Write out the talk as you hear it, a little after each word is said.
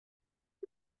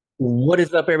What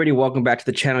is up, everybody? Welcome back to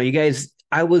the channel. You guys,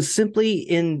 I was simply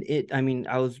in it.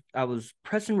 I was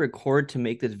pressing record to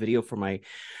make this video for my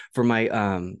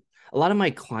a lot of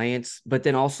my clients, but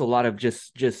then also a lot of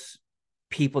just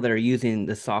people that are using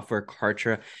the software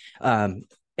Kartra. Um,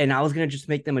 and I was gonna just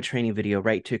make them a training video,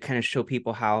 right, to kind of show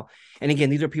people how. And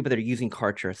again, these are people that are using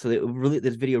Kartra, so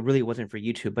this video really wasn't for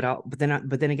YouTube. But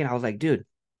then again, I was like, dude,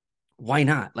 why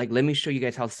not? Like, let me show you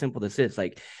guys how simple this is.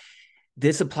 Like,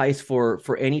 this applies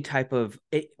for any type of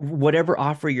whatever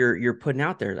offer you're putting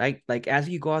out there. Like as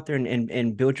you go out there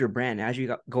and build your brand, as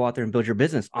you go out there and build your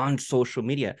business on social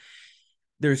media,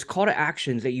 there's call to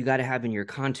actions that you got to have in your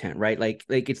content, right? Like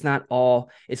it's not all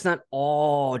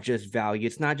just value.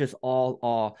 It's not just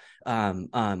all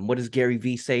what does Gary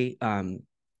Vee say?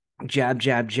 Jab,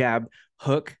 jab, jab,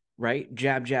 hook, right?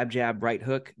 Jab, jab, jab, right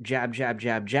hook. Jab, jab,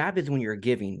 jab, jab is when you're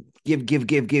giving. Give,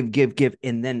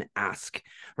 and then ask,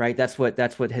 right? That's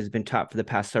what has been taught for the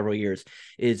past several years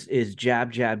is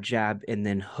jab, jab, jab, and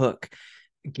then hook.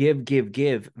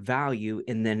 Give value,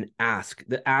 and then ask.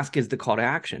 The ask is the call to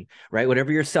action, right?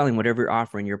 Whatever you're selling, whatever you're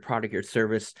offering, your product, your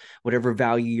service, whatever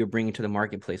value you're bringing to the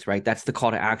marketplace, right? That's the call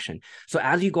to action. So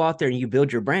as you go out there and you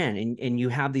build your brand and you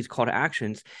have these call to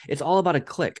actions, it's all about a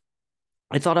click.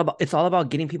 It's all about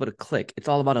getting people to click. It's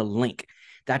all about a link.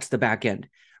 That's the back end,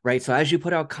 right? So as you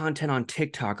put out content on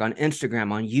TikTok, on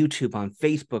Instagram, on YouTube, on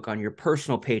Facebook, on your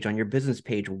personal page, on your business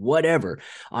page, whatever,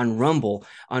 on Rumble,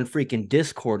 on freaking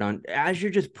Discord, on as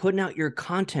you're just putting out your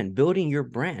content, building your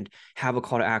brand, have a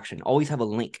call to action. Always have a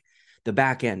link. The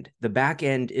back end. The back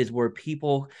end is where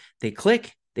people they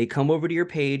click, they come over to your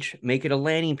page, make it a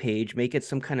landing page, make it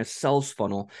some kind of sales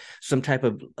funnel, some type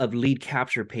of lead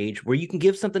capture page where you can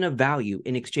give something of value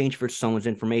in exchange for someone's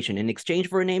information, in exchange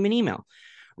for a name and email,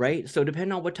 right? So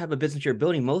depending on what type of business you're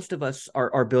building, most of us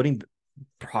are building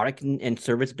product and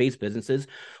service based businesses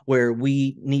where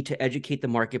we need to educate the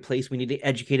marketplace. We need to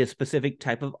educate a specific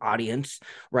type of audience,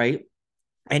 right?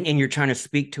 And you're trying to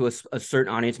speak to a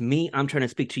certain audience. I'm trying to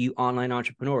speak to you online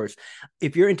entrepreneurs.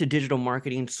 If you're into digital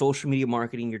marketing, social media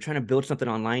marketing, you're trying to build something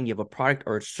online, you have a product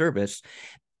or a service.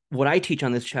 What I teach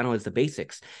on this channel is the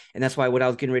basics. And that's why what I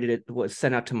was getting ready to was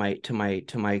send out to my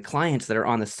clients that are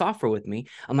on the software with me.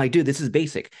 I'm like, dude, this is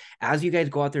basic. As you guys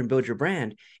go out there and build your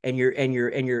brand and you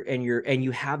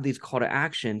have these call to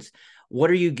actions,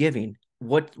 what are you giving?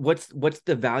 What's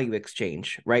the value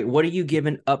exchange, right? What are you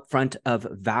giving upfront of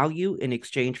value in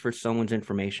exchange for someone's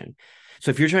information?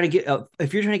 So if you're trying to get a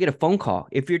phone call,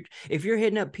 if you're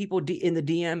hitting up people in the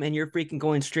DM and you're freaking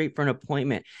going straight for an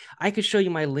appointment, I could show you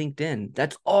my LinkedIn.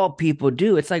 That's all people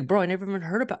do. It's like, bro, I never even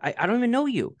heard about. I don't even know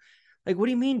you. Like, what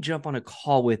do you mean jump on a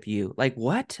call with you? Like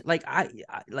what? Like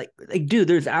like dude,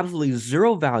 there's absolutely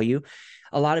zero value.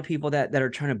 A lot of people that are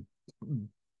trying to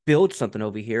build something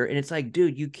over here. And it's like,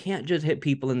 dude, you can't just hit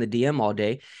people in the DM all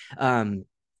day.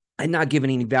 And not giving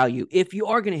any value. If you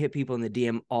are going to hit people in the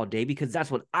DM all day, because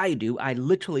that's what I do, I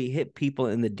literally hit people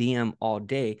in the DM all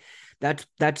day. That's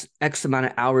X amount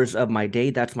of hours of my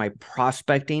day. That's my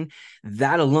prospecting.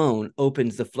 That alone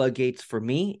opens the floodgates for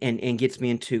me and gets me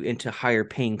into higher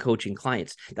paying coaching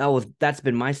clients. That's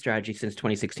been my strategy since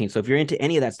 2016. So if you're into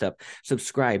any of that stuff,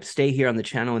 subscribe, stay here on the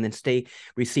channel, and then stay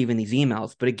receiving these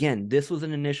emails. But again, this was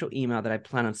an initial email that I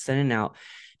plan on sending out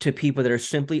to people that are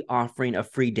simply offering a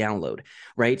free download,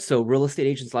 right? So real estate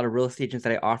agents, a lot of real estate agents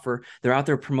that I offer, they're out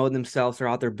there promoting themselves, they're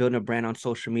out there building a brand on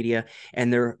social media,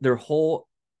 and their whole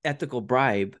ethical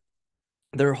bribe,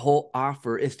 their whole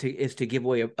offer is to give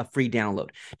away a free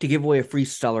download, to give away a free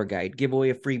seller guide, give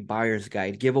away a free buyer's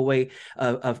guide, give away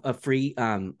a free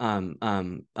CMA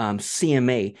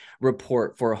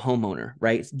report for a homeowner,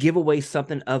 right? Give away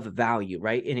something of value,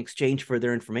 right, in exchange for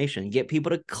their information. Get people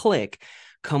to click,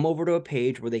 come over to a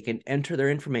page where they can enter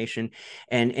their information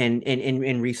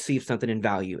and receive something in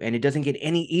value. And it doesn't get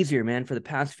any easier, man. For the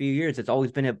past few years, it's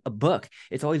always been a book.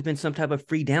 It's always been some type of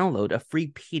free download, a free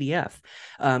PDF,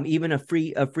 even a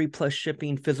free plus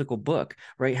shipping physical book,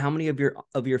 right? How many of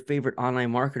your favorite online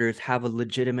marketers have a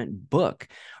legitimate book,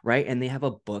 right? And they have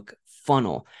a book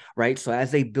funnel, right? So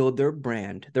as they build their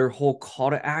brand, their whole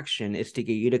call to action is to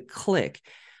get you to click,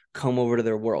 come over to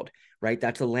their world, right?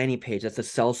 That's a landing page. That's a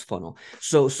sales funnel.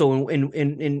 So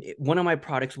in one of my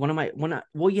products,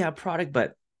 product,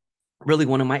 but really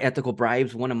one of my ethical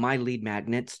bribes, one of my lead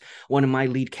magnets, one of my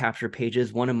lead capture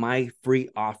pages, one of my free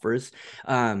offers,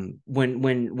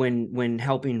 when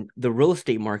helping the real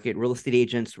estate market, real estate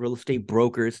agents, real estate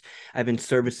brokers. I've been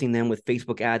servicing them with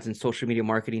Facebook ads and social media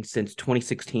marketing since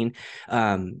 2016,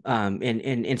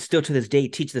 and still to this day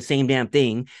teach the same damn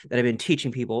thing that I've been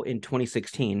teaching people in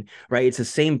 2016, right? It's the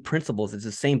same principles, it's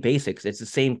the same basics, it's the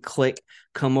same click,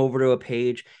 come over to a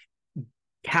page,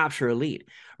 capture a lead,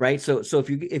 right? So if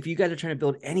you guys are trying to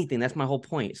build anything, that's my whole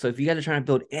point. So if you guys are trying to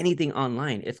build anything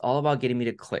online, it's all about getting me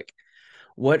to click.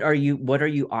 What are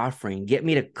you offering? Get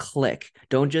me to click.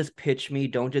 Don't just pitch me.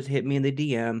 Don't just hit me in the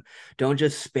DM. Don't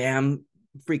just spam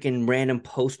freaking random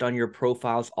post on your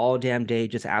profiles all damn day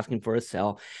just asking for a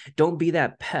sell. Don't be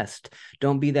that pest.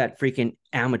 Don't be that freaking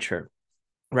amateur,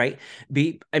 right?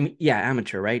 I mean, yeah,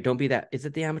 amateur, right? Don't be that. Is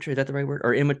it the amateur? Is that the right word?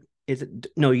 Or is it?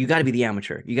 No, you got to be the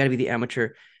amateur. You got to be the amateur.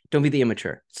 Don't be the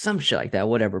immature. Some shit like that,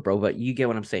 whatever, bro. But you get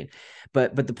what I'm saying.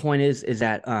 But the point is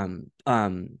that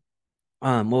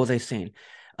what was I saying?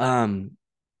 Um,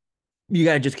 you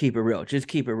gotta just keep it real. Just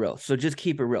keep it real. So just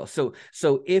keep it real. So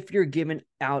if you're giving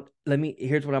out,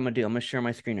 here's what I'm gonna do. I'm gonna share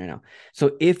my screen right now.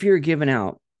 So if you're giving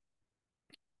out,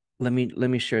 let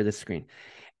me share this screen.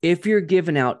 If you're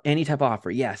giving out any type of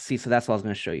offer, yeah, see, so that's what I was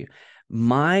gonna show you.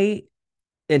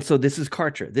 And so this is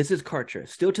Kartra. This is Kartra.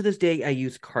 Still to this day, I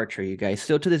use Kartra, you guys.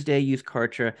 Still to this day, I use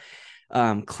Kartra.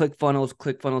 ClickFunnels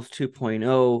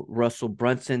 2.0, Russell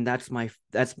Brunson. That's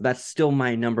still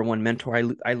my number one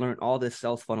mentor. I learned all this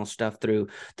sales funnel stuff through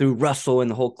Russell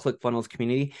and the whole ClickFunnels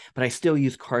community, but I still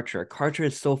use Kartra. Kartra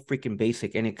is so freaking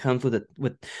basic, and it comes with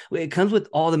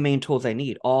all the main tools I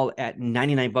need, all at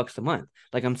 $99 a month.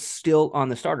 Like, I'm still on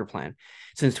the starter plan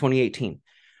since 2018.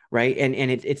 Right. And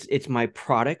it's my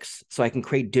products. So I can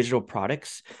create digital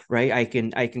products, right? I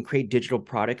can create digital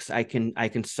products. I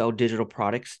can sell digital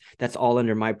products. That's all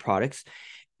under my products.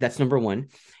 That's number one.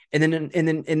 And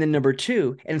then number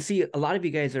two, and see, a lot of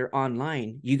you guys are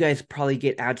online. You guys probably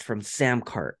get ads from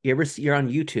Samcart. You're on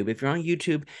YouTube. If you're on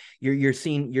YouTube, you're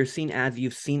seeing ads.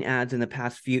 You've seen ads in the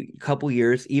past couple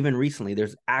years, even recently.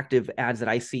 There's active ads that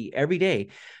I see every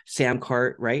day.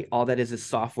 Samcart, right? All that is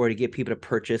software to get people to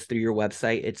purchase through your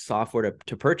website. It's software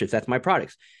to purchase. That's my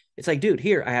products. It's like, dude,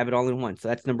 here, I have it all in one. So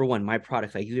that's number one, my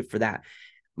products. I use it for that.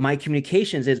 My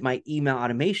communications is my email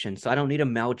automation. So I don't need a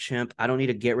MailChimp. I don't need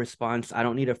a Get Response. I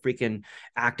don't need a freaking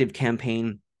Active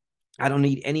Campaign. I don't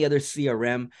need any other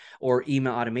CRM or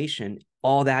email automation.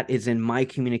 All that is in my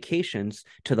communications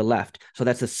to the left. So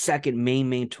that's the second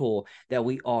main tool that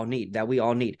we all need,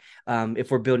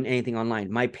 if we're building anything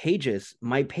online. My pages.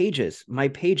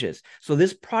 So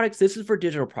this is for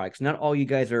digital products. Not all you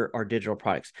guys are digital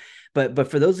products.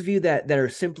 But for those of you that are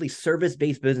simply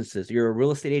service-based businesses, you're a real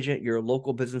estate agent, you're a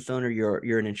local business owner,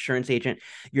 you're an insurance agent,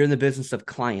 you're in the business of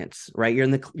clients, right? You're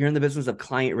in the business of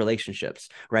client relationships,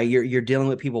 right? You're dealing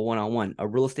with people one-on-one. A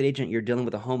real estate agent, you're dealing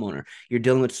with a homeowner, you're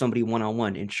dealing with somebody one-on-one.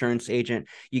 Insurance agent,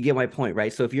 you get my point,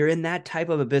 right? So if you're in that type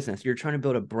of a business, you're trying to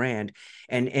build a brand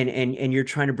and you're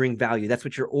trying to bring value. That's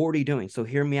what you're already doing. So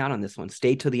hear me out on this one.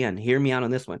 Stay to the end. Hear me out on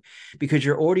this one, because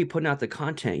you're already putting out the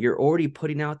content. You're already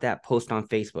putting out that post on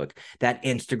Facebook, that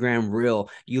Instagram reel,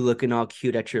 you looking all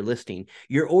cute at your listing.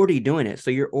 You're already doing it.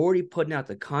 So you're already putting out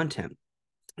the content.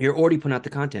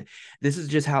 This is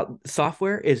just how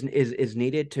software is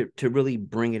needed to really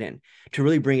bring it in,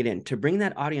 to bring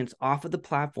that audience off of the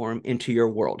platform into your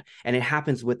world. And it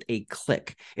happens with a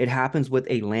click. It happens with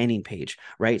a landing page,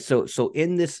 right? So for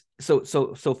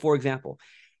example,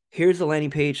 here's the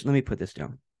landing page. Let me put this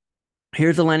down.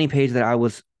 Here's a landing page that I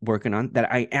was working on,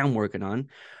 that I am working on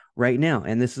right now.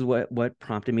 And this is what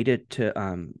prompted me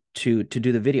to do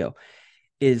the video,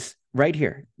 is right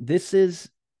here. This is,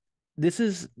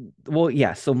 well,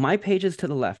 yeah. So my page is to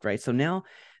the left, right? So now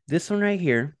this one right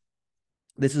here,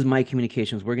 this is my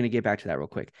communications. We're going to get back to that real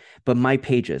quick. But my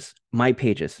pages.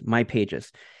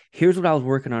 Here's what I was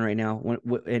working on right now.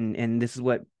 And this is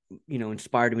what,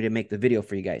 inspired me to make the video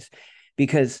for you guys,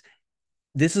 because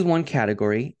this is one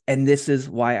category, and this is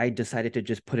why I decided to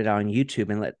just put it out on YouTube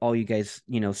and let all you guys,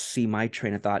 see my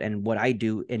train of thought and what I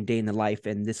do in day in the life.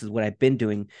 And this is what I've been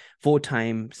doing full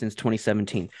time since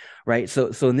 2017, right?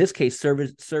 So in this case,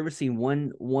 servicing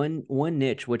one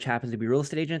niche, which happens to be real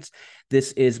estate agents.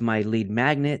 This is my lead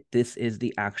magnet. This is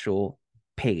the actual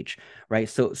page, right?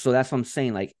 So that's what I'm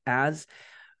saying. Like, as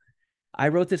I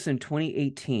wrote this in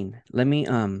 2018, let me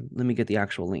get the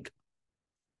actual link.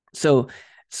 So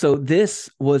this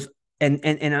was,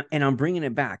 and I'm bringing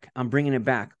it back. But I'm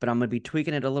going to be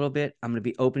tweaking it a little bit. I'm going to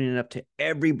be opening it up to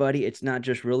everybody. It's not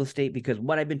just real estate, because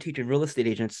what I've been teaching real estate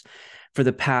agents for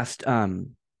the past 5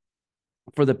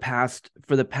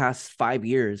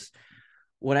 years,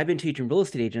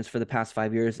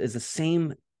 is the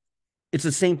same It's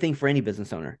the same thing for any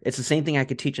business owner. It's the same thing I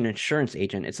could teach an insurance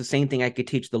agent. It's the same thing I could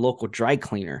teach the local dry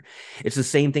cleaner. It's the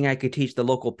same thing I could teach the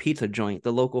local pizza joint,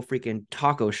 the local freaking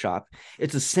taco shop.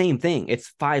 It's the same thing.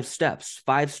 It's 5 steps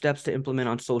to implement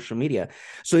on social media.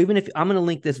 So even if I'm going to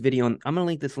link this video, I'm going to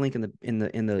link this link in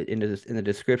the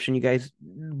description. You guys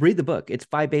read the book. It's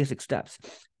 5 basic steps.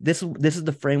 This is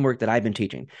the framework that I've been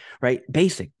teaching, right?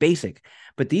 Basic.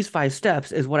 But these 5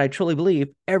 steps is what I truly believe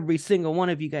every single one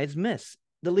of you guys miss.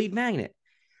 The lead magnet.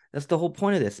 That's the whole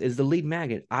point of this, is the lead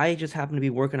magnet. I just happen to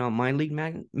be working on my lead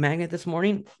magnet this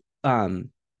morning,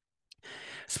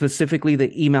 specifically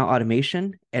the email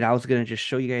automation, and I was going to just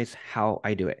show you guys how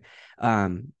I do it.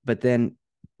 But then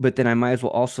I might as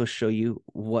well also show you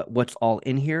what's all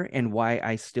in here and why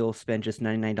I still spend just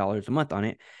 $99 a month on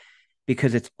it,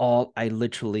 because it's all I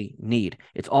literally need.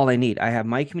 It's all I need. I have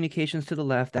my communications to the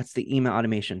left. That's the email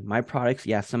automation. My products,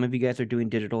 yeah, some of you guys are doing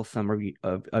digital, some of you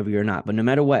are not. But no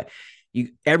matter what,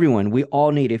 everyone, we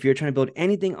all need, if you're trying to build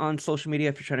anything on social media,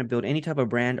 if you're trying to build any type of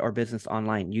brand or business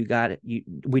online, you got it.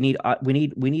 We need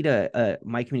a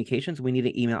my communications. We need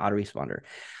an email autoresponder.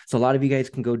 So a lot of you guys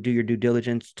can go do your due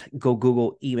diligence, go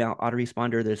Google email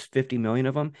autoresponder. There's 50 million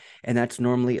of them. And that's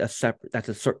normally a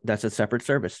separate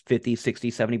service, 50,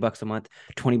 60, 70 bucks a month,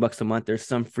 20 bucks a month. There's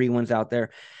some free ones out there,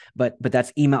 but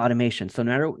that's email automation. So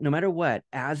no matter what,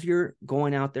 as you're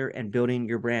going out there and building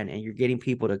your brand and you're getting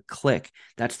people to click,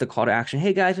 that's the call to action.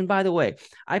 Hey guys, and by the way,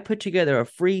 I put together a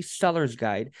free seller's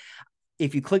guide.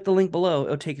 If you click the link below,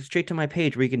 it'll take you straight to my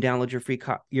page where you can download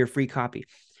your free copy.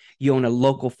 You own a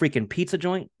local freaking pizza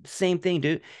joint? Same thing,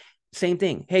 dude. Same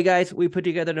thing. Hey guys, we put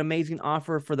together an amazing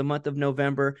offer for the month of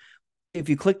November. If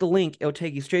you click the link, it'll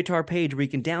take you straight to our page where you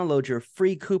can download your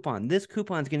free coupon. This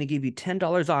coupon is going to give you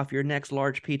 $10 off your next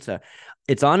large pizza.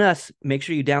 It's on us. Make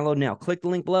sure you download now. Click the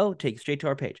link below, take you straight to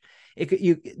our page.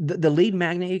 The lead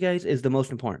magnet, you guys, is the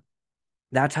most important.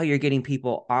 That's how you're getting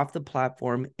people off the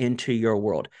platform into your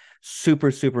world.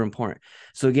 Super, super important.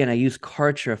 So again, I use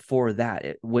Kartra for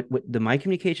that. What the My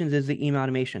Communications is the email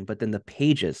automation, but then the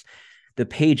pages,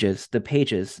 that's the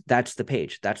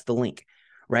page. That's the link,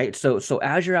 right? So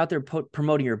as you're out there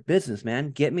promoting your business,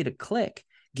 man, get me to click,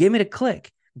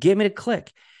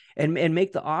 and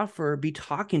make the offer, be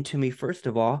talking to me first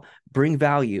of all, bring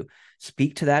value.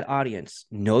 Speak to that audience,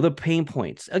 know the pain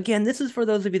points. Again, this is for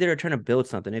those of you that are trying to build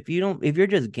something. If you're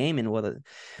just gaming, well, none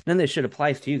of this shit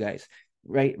applies to you guys,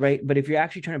 right? But if you're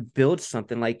actually trying to build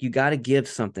something, like you got to give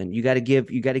something, you got to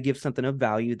give something of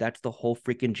value. That's the whole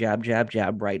freaking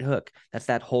jab, right hook. That's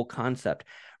that whole concept,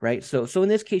 right? So in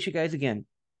this case, you guys, again,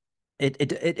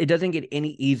 it doesn't get any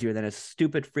easier than a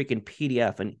stupid freaking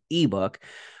PDF, an ebook,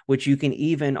 which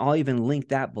I'll even link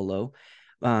that below.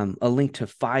 A link to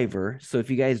Fiverr. So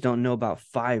if you guys don't know about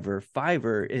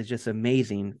Fiverr is just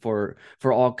amazing for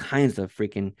all kinds of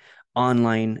freaking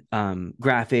online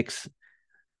graphics,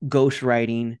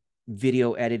 ghostwriting,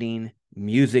 video editing,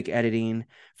 music editing,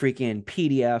 freaking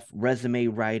PDF, resume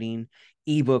writing,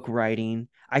 ebook writing.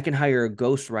 I can hire a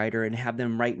ghostwriter and have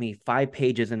them write me 5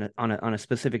 pages on a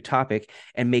specific topic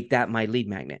and make that my lead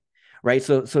magnet. Right.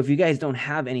 So if you guys don't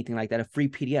have anything like that, a free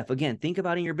PDF, again, think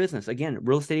about in your business. Again,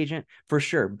 real estate agent, for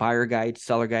sure. Buyer guide,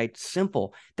 seller guide,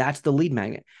 simple. That's the lead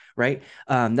magnet, right?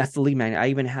 That's the lead magnet. I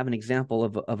even have an example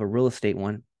of a real estate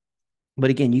one. But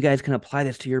again, you guys can apply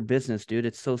this to your business, dude.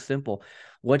 It's so simple.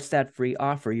 What's that free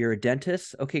offer? You're a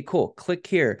dentist? Okay, cool. Click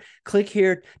here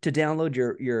to download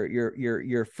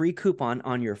your free coupon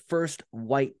on your first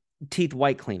teeth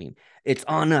white cleaning. It's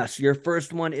on us. Your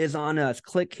first one is on us.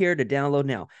 Click here to download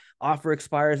now. Offer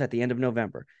expires at the end of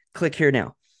November. Click here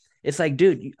now. It's like,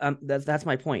 dude, that's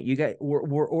my point. You guys,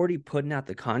 we're already putting out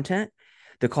the content.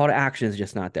 The call to action is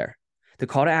just not there. The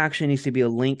call to action needs to be a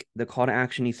link. The call to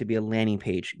action needs to be a landing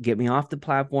page. Get me off the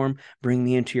platform. Bring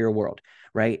me into your world,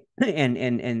 right?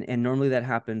 And normally that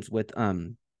happens with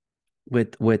some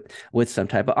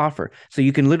type of offer. So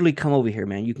you can literally come over here,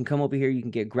 man. You can come over here. You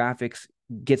can get graphics.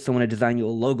 Get someone to design you a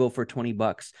logo for 20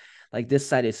 bucks. Like, this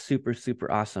site is super,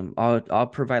 super awesome. I'll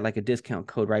provide like a discount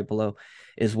code right below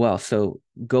as well. So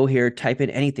go here, type in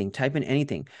anything,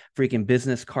 freaking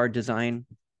business card design,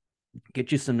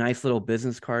 get you some nice little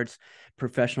business cards,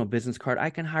 professional business card. I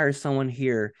can hire someone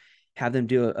here, have them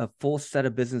do a full set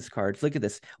of business cards. Look at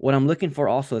this. What I'm looking for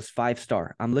also is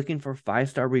 5-star. I'm looking for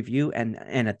 5-star review and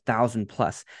 1,000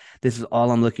 plus. This is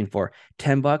all I'm looking for.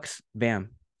 10 bucks,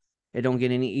 bam. It don't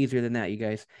get any easier than that, you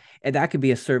guys. And that could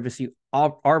be a service you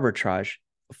arbitrage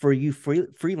for you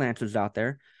freelancers out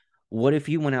there. What if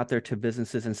you went out there to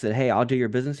businesses and said, hey, I'll do your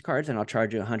business cards and I'll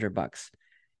charge you 100 bucks.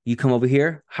 You come over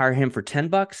here, hire him for 10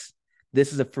 bucks.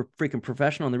 This is a freaking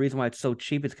professional. And the reason why it's so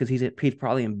cheap is because he's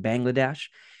probably in Bangladesh.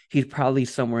 He's probably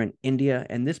somewhere in India.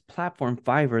 And this platform,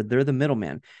 Fiverr, they're the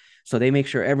middleman. So they make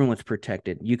sure everyone's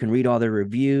protected. You can read all their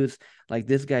reviews. Like,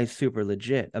 this guy's super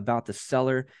legit about the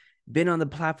seller. Been on the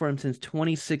platform since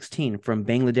 2016 from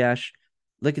Bangladesh.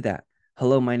 Look at that.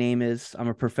 Hello, I'm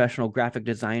a professional graphic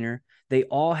designer. They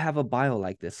all have a bio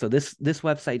like this. So this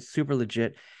website's super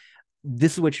legit.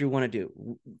 This is what you want to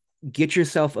do. Get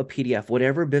yourself a PDF,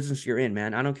 whatever business you're in,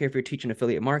 man. I don't care if you're teaching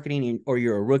affiliate marketing or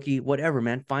you're a rookie, whatever,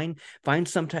 man. Find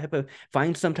some type of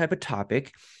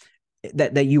topic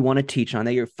that you want to teach on,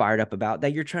 that you're fired up about,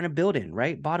 that you're trying to build in,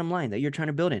 right? Bottom line, that you're trying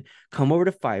to build in. Come over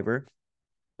to Fiverr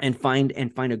and find a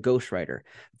ghostwriter.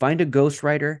 Find a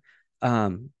ghostwriter,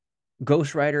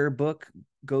 ghostwriter book,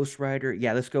 ghostwriter.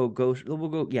 Yeah, let's go we'll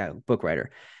go, yeah, book writer.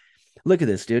 Look at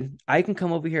this, dude. I can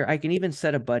come over here. I can even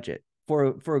set a budget for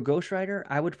a ghostwriter.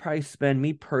 I would probably spend,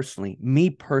 me personally,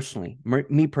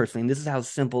 and this is how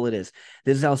simple it is.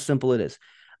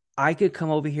 I could come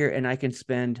over here and I could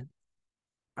spend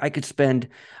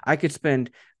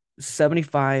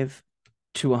 75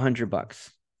 to $100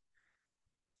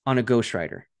 on a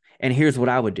ghostwriter. And here's what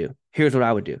I would do.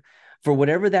 For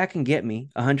whatever that can get me,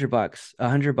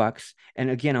 $100. And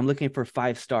again, I'm looking for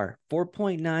 5-star,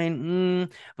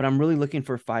 4.9, but I'm really looking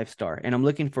for 5-star, and I'm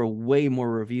looking for way more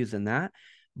reviews than that.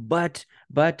 But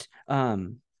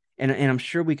and I'm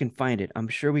sure we can find it.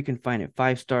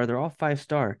 5-star. They're all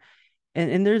 5-star,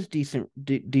 and there's decent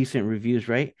reviews,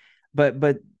 right? But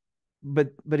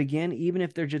again, even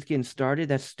if they're just getting started,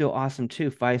 that's still awesome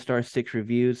too. 5-star, 6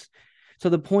 reviews. So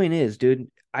the point is, dude,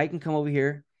 I can come over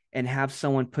here and have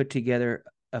someone put together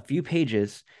a few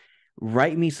pages,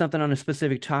 write me something on a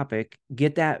specific topic,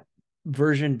 get that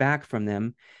version back from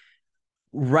them,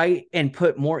 write and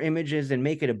put more images and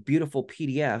make it a beautiful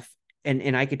PDF,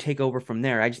 and I could take over from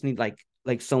there. I just need like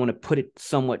someone to put it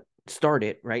somewhat, start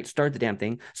the damn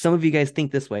thing. Some of you guys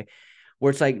think this way, where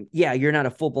it's like, yeah, you're not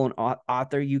a full-blown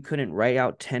author. You couldn't write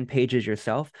out 10 pages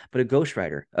yourself, but a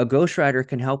ghostwriter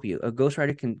can help you. A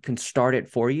ghostwriter can start it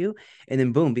for you. And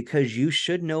then boom, because you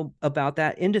should know about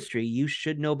that industry, you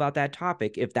should know about that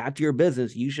topic. If that's your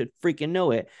business, you should freaking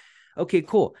know it. Okay,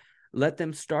 cool. Let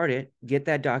them start it, get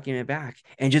that document back,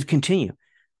 and just continue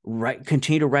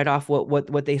to write off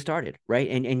what they started, right?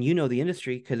 And you know the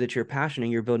industry because it's your passion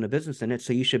and you're building a business in it,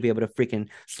 so you should be able to freaking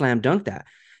slam dunk that.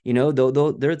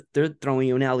 Though they're throwing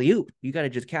you an alley-oop, you got to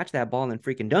just catch that ball and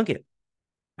freaking dunk it,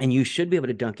 and you should be able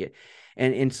to dunk it.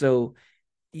 And so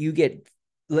you get,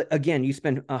 again, you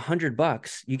spend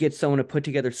 $100, you get someone to put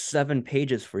together 7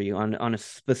 pages for you on a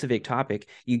specific topic.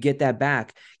 You get that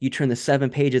back, you turn the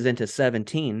 7 pages into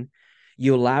 17.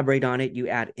 You elaborate on it, you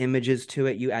add images to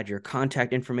it, you add your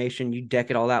contact information, you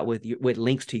deck it all out with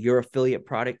links to your affiliate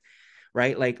product,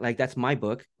 right? Like that's my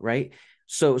book, right?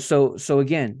 So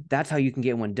again, that's how you can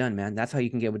get one done, man. That's how you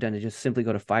can get one done, to just simply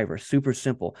go to Fiverr. Super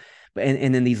simple. But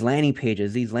and then these landing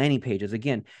pages,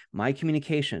 again, my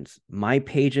communications, my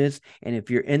pages, and if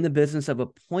you're in the business of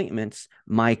appointments,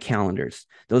 my calendars.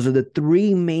 Those are the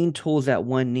 3 main tools that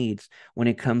one needs when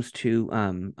it comes to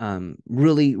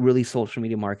really social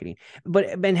media marketing.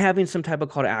 But having some type of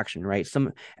call to action, right?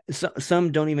 Some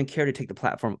don't even care to take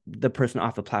the person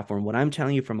off the platform. What I'm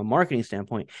telling you from a marketing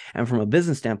standpoint and from a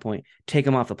business standpoint, take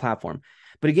them off the platform.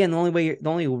 But again, the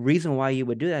only reason why you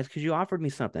would do that is because you offered me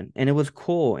something and it was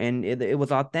cool and it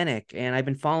was authentic, and I've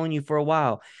been following you for a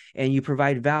while, and you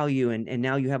provide value, and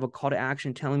now you have a call to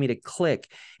action telling me to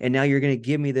click, and now you're going to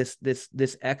give me this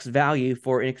X value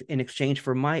in exchange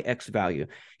for my X value.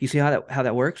 You see how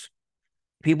that works?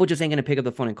 People just ain't going to pick up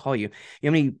the phone and call you.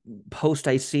 You know how many posts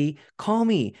I see? Call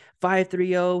me,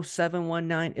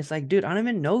 530-719. It's like, dude, I don't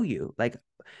even know you. Like,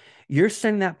 you're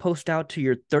sending that post out to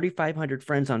your 3,500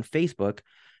 friends on Facebook.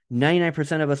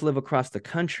 99% of us live across the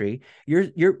country.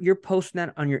 You're posting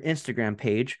that on your Instagram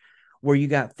page where you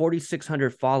got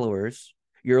 4,600 followers.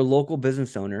 You're a local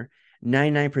business owner.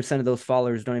 99% of those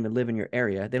followers don't even live in your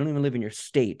area. They don't even live in your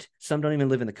state. Some don't even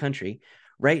live in the country,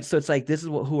 right? So it's like, this is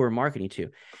who we're marketing to.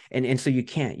 And so you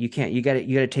got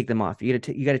to take them off. You got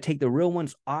to take the real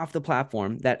ones off the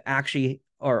platform that actually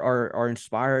are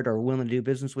inspired or willing to do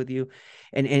business with you,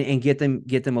 and get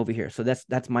them over here. So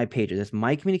that's my pages. That's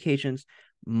my communications,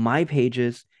 my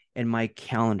pages, and my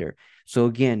calendar. So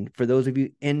again, for those of you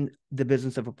in the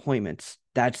business of appointments,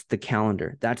 that's the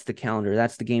calendar. That's the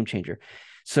game changer.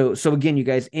 So again, you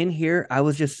guys, in here, I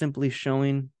was just simply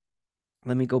showing,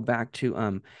 let me go back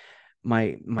to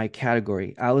my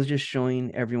category. I was just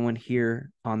showing everyone here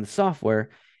on the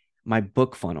software my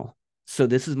book funnel. So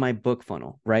this is my book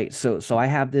funnel, right? So I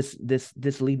have this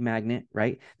lead magnet,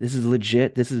 right? This is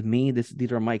legit. This is me.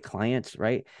 These are my clients,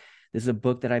 right? This is a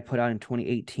book that I put out in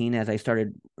 2018 as I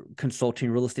started consulting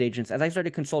real estate agents, as I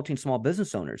started consulting small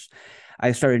business owners.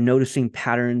 I started noticing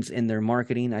patterns in their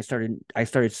marketing. I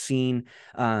started seeing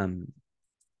the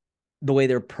way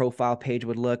their profile page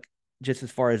would look, just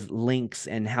as far as links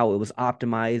and how it was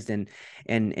optimized,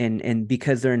 and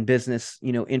because they're in business,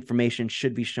 information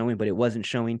should be showing, but it wasn't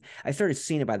showing. I started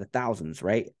seeing it by the thousands,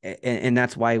 right? And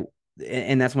that's why,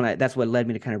 and that's what led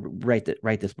me to kind of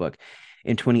write this book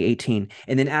in 2018.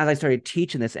 And then as I started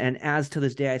teaching this, and as to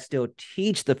this day I still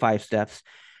teach the 5 steps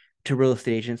to real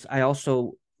estate agents, I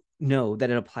also know that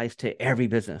it applies to every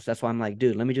business. That's why I'm like,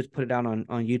 dude, let me just put it out on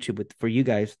YouTube for you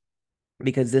guys,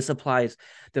 because this applies.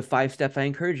 The 5 steps, I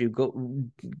encourage you, go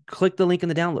click the link in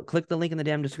the download, click the link in the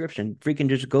damn description, freaking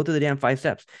just go through the damn 5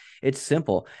 steps. It's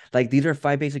simple. Like, these are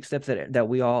 5 basic steps that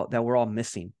we're all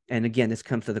missing. And again, this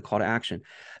comes to the call to action.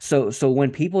 So when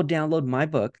people download my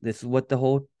book, this is what the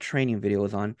whole training video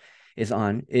is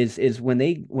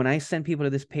when I send people to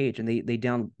this page and they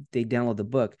download the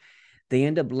book, they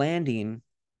end up landing,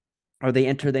 or they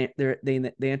enter they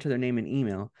enter their name and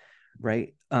email,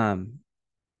 right?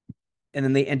 And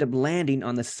then they end up landing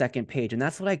on the second page. And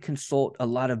that's what I consult a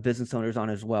lot of business owners on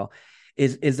as well,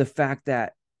 is the fact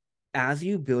that as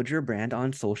you build your brand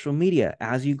on social media,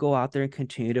 as you go out there and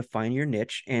continue to find your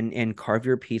niche and carve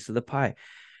your piece of the pie,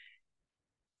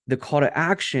 the call to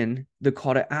action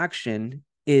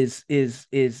is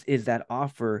that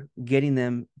offer, getting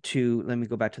them to, let me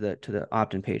go back to the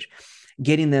opt-in page,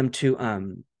 getting them to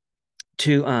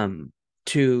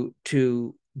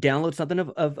download something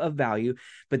of value.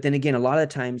 But then again, a lot of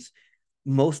times,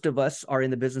 most of us are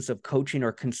in the business of coaching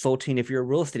or consulting. If you're a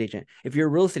real estate agent,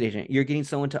 you're getting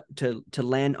someone to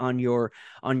land on your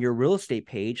real estate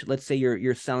page. Let's say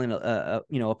you're selling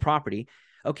a property.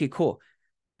 Okay, cool.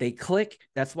 They click.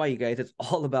 That's why, you guys, it's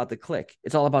all about the click.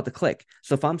 It's all about the click.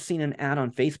 So if I'm seeing an ad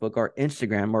on Facebook or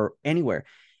Instagram or anywhere,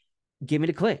 give me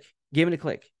the click.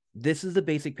 This is the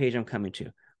basic page I'm coming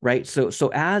to, right? So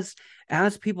as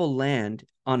people land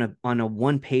on a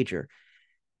one pager,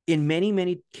 in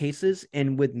many cases,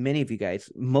 and with many of you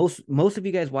guys, most of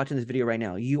you guys watching this video right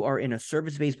now, you are in a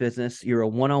service-based business. You're a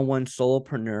one-on-one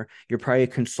solopreneur. You're probably a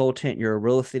consultant. You're a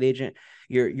real estate agent.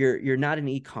 You're not in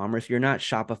e-commerce. You're not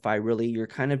Shopify, really. You're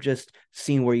kind of just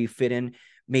seeing where you fit in,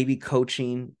 maybe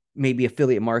coaching, maybe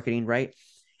affiliate marketing, right?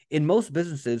 In most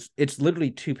businesses, it's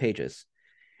literally 2 pages.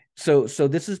 So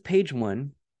this is page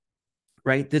 1,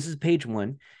 right? This is page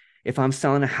 1. If I'm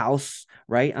selling a house,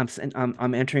 right,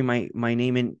 I'm entering my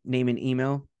name and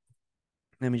email.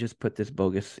 Let me just put this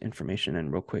bogus information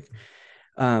in real quick.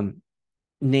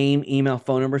 Name, email,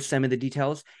 phone number, send me the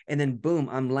details, and then boom,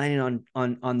 I'm landing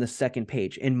on the second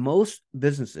page. In most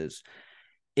businesses,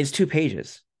 it's 2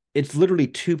 pages. It's literally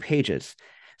 2 pages.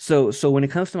 So when it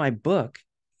comes to my book,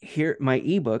 my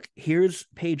ebook, here's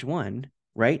page 1,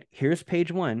 right? Here's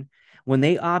page 1. When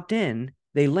they opt in,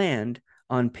 they land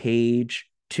on page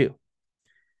 2,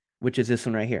 which is this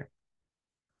one right here,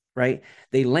 right?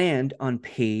 They land on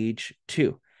page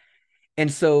 2.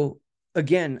 And so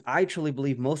again, I truly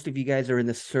believe most of you guys are in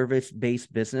the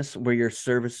service-based business where you're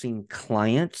servicing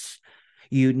clients.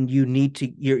 You're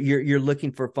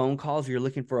looking for phone calls, you're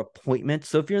looking for appointments.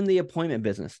 So if you're in the appointment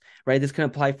business, right, this can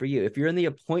apply for you. If you're in the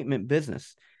appointment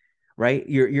business, right,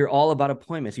 you're all about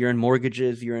appointments. You're in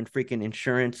mortgages, you're in freaking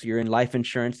insurance, you're in life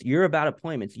insurance, you're about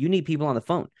appointments. You need people on the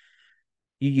phone.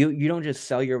 You don't just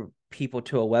sell your people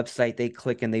to a website, they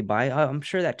click and they buy. I'm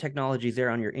sure that technology is there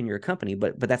in your company,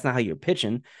 but that's not how you're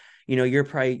pitching. You're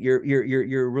probably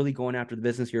you're really going after the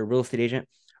business. You're a real estate agent,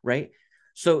 right?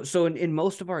 So in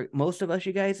most of us,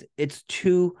 you guys, it's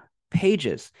 2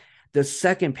 pages. The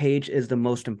second page is the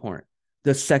most important.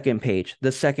 The second page.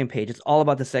 It's all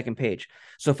about the second page.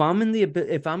 So if I'm in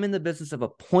the business of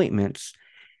appointments,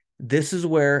 this is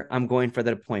where I'm going for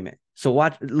that appointment. So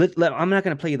watch. I'm not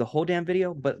going to play you the whole damn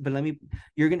video, but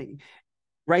you're going to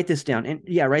write this down. And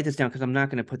yeah, write this down, because I'm not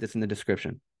going to put this in the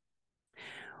description.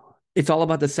 It's all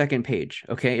about the second page.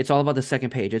 Okay. It's all about the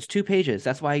second page. It's 2 pages.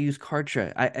 That's why I use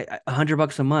Kartra.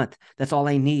 $100 a month. That's all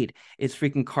I need. It's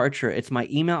freaking Kartra. It's my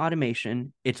email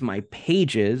automation. It's my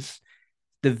pages.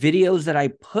 The videos that I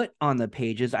put on the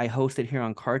pages, I host it here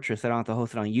on Kartra, so I don't have to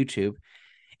host it on YouTube.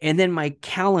 And then my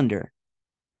calendar.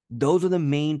 Those are the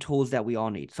main tools that we all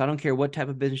need. So I don't care what type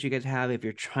of business you guys have. If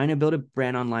you're trying to build a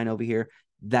brand online over here,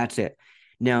 that's it.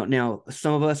 Now,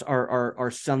 some of us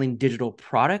are selling digital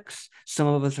products. Some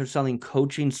of us are selling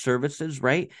coaching services,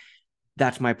 right?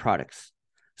 That's my products.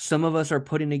 Some of us are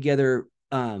putting together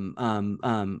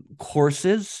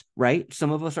courses, right?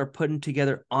 Some of us are putting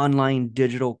together online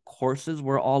digital courses.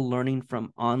 We're all learning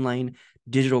from online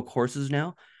digital courses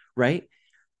now, right?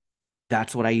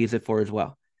 That's what I use it for as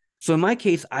well. So in my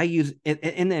case, I use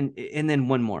and then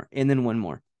one more, and then one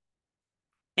more.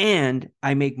 And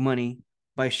I make money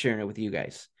by sharing it with you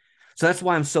guys. So that's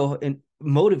why I'm so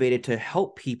motivated to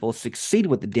help people succeed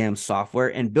with the damn software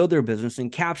and build their business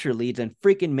and capture leads and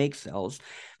freaking make sales.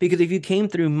 Because if you came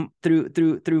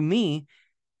through me,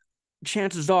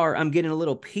 chances are I'm getting a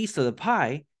little piece of the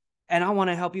pie, and I want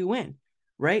to help you win.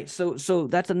 Right. So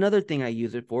that's another thing I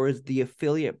use it for, is the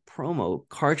affiliate promo.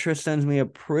 Kartra sends me a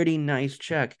pretty nice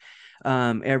check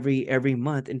every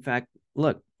month. In fact,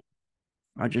 look,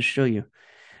 I'll just show you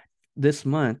this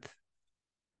month.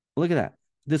 Look at that.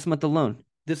 This month alone.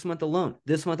 This month alone.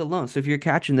 This month alone. So if you're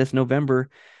catching this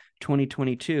November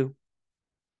 2022,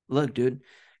 look, dude,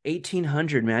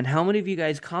 1,800, man. How many of you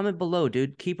guys comment below,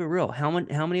 dude? Keep it real. How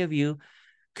many of you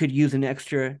could use an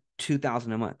extra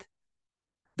 2,000 a month?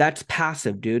 That's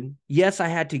passive, dude. Yes, I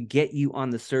had to get you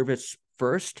on the service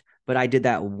first, but I did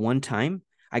that one time.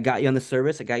 I got you on the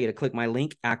service. I got you to click my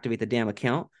link, activate the damn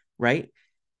account, right?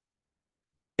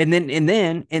 And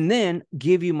then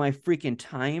give you my freaking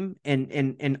time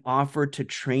and offer to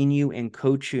train you and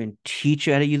coach you and teach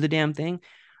you how to use the damn thing,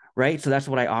 right? So that's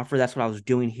what I offer. That's what I was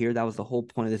doing here. That was the whole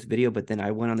point of this video. But then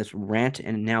I went on this rant,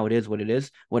 and now it is what it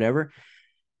is, whatever.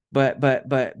 But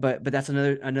that's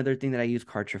another thing that I use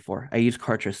Kartra for. I use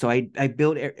Kartra. So I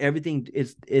build everything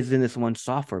is in this one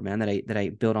software, man, that I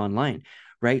built online,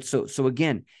 right? So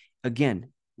again,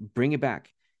 bring it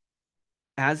back.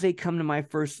 As they come to my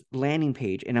first landing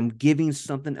page and I'm giving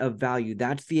something of value,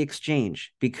 that's the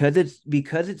exchange, because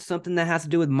it's something that has to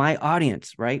do with my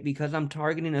audience, right? Because I'm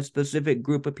targeting a specific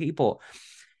group of people.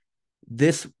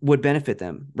 This would benefit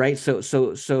them, right? So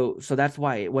that's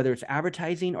why, whether it's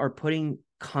advertising or putting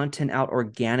content out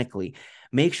organically,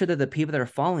 make sure that the people that are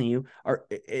following you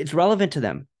it's relevant to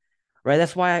them, right?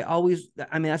 That's why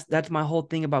that's my whole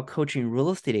thing about coaching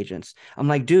real estate agents. I'm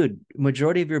like, dude,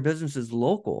 majority of your business is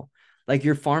local. Like,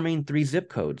 you're farming 3 zip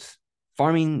codes.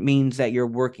 Farming means that you're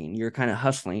working, you're kind of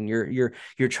hustling, you're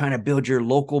trying to build your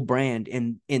local brand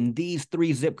in these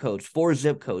 3 zip codes, 4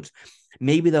 zip codes,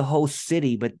 maybe the whole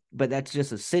city, but that's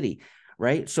just a city,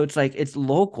 right? So it's like, it's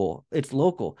local.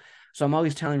 So I'm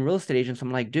always telling real estate agents,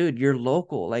 I'm like, dude, you're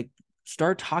local. Like,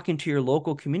 start talking to your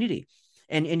local community.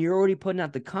 And you're already putting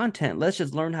out the content. Let's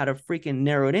just learn how to freaking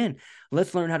narrow it in.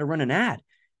 Let's learn how to run an ad,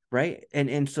 right?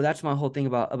 And so that's my whole thing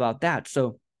about that.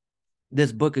 So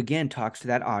this book, again, talks to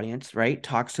that audience, right?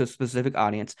 Talks to a specific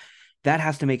audience. That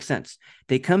has to make sense.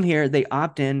 They come here, they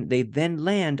opt in, they then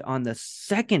land on the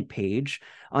second page.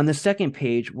 On the second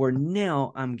page, where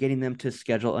now I'm getting them to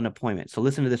schedule an appointment. So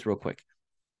listen to this real quick.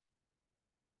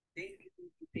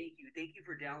 Thank you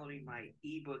for downloading my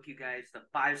ebook, you guys, the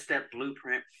 5-step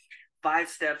blueprint. 5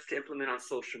 steps to implement on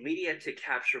social media to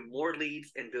capture more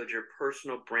leads and build your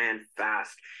personal brand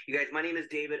fast. You guys, my name is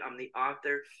David. I'm the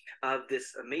author of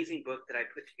this amazing book that I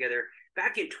put together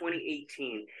back in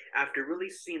 2018 after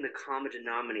really seeing the common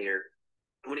denominator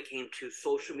when it came to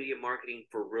social media marketing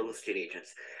for real estate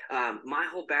agents. My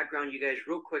whole background, you guys,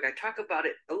 real quick, I talk about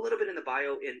it a little bit in the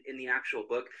bio in the actual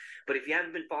book, but if you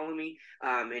haven't been following me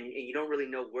and you don't really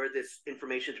know where this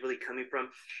information is really coming from,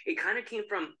 it kind of came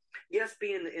from, yes,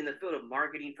 being in the field of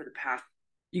marketing for the past.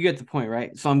 You get the point,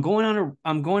 right? So I'm going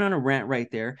on a rant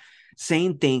right there,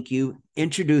 saying thank you,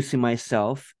 introducing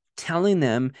myself, telling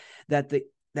them that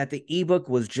the ebook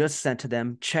was just sent to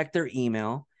them, check their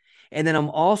email. And then I'm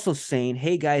also saying,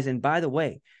 hey guys, and by the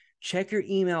way, check your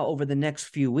email over the next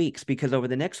few weeks, because over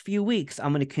the next few weeks,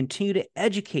 I'm going to continue to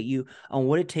educate you on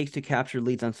what it takes to capture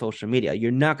leads on social media.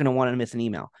 You're not going to want to miss an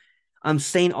email. I'm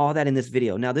saying all that in this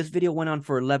video. Now, this video went on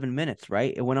for 11 minutes,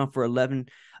 right? It went on for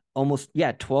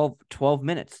 12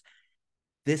 minutes.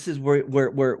 This is where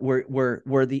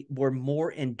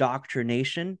more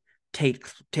indoctrination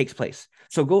takes place.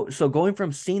 So going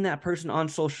from seeing that person on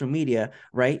social media,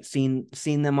 right? Seeing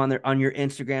them on your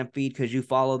Instagram feed because you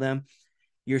follow them.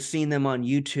 You're seeing them on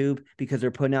YouTube because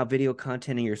they're putting out video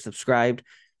content and you're subscribed.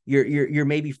 You're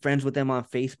maybe friends with them on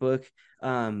Facebook.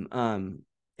 And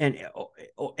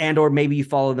or maybe you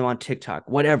follow them on TikTok,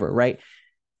 whatever, right?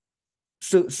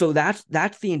 So that's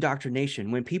the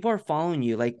indoctrination. When people are following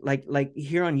you, like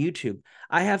here on YouTube,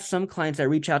 I have some clients that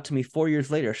reach out to me 4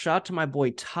 years later. Shout out to my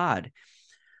boy Todd,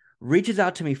 reaches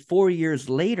out to me 4 years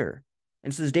later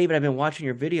and says, David, I've been watching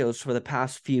your videos for the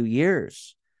past few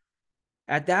years.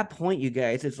 At that point, you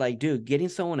guys, it's like, dude, getting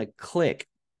someone to click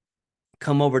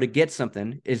come over to get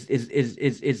something is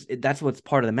that's what's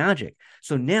part of the magic.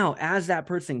 So now as that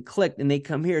person clicked and they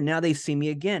come here, now they see me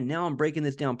again. Now I'm breaking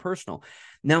this down personal.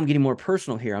 Now I'm getting more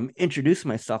personal here. I'm introducing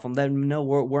myself. I'm letting them know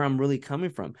where I'm really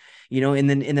coming from, and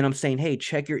then I'm saying, hey,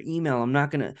 check your email. I'm not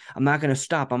gonna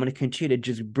stop. I'm gonna continue to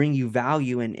just bring you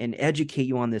value and educate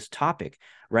you on this topic,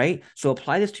 right? So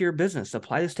apply this to your business,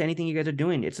 apply this to anything you guys are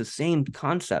doing. It's the same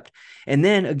concept. And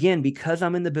then again, because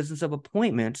I'm in the business of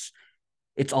appointments,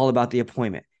 it's all about the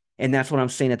appointment. And that's what I'm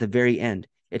saying at the very end.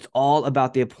 It's all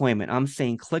about the appointment. I'm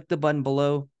saying click the button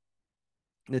below.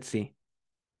 Let's see.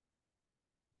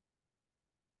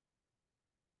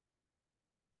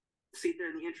 See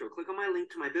there in the intro, click on my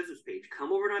link to my business page.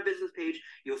 Come over to my business page.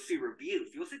 You'll see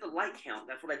reviews. You'll see the like count.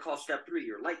 That's what I call step 3.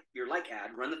 Your like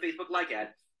ad. Run the Facebook like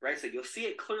ad, right? So you'll see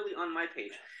it clearly on my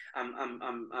page.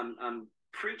 I'm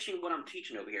preaching what I'm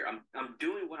teaching over here. I'm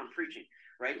doing what I'm preaching,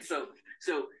 right? So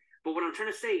but what I'm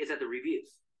trying to say is that the reviews,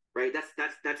 right?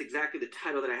 That's exactly the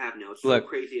title that I have now. It's so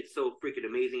crazy. It's so freaking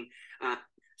amazing.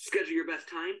 Schedule your best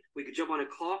time. We could jump on a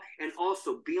call, and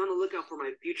also be on the lookout for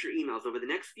my future emails. Over the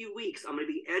next few weeks, I'm going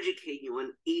to be educating you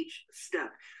on each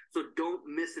step. So don't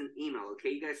miss an email, okay,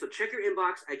 you guys? So check your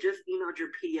inbox. I just emailed your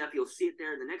PDF. You'll see it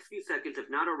there in the next few seconds, if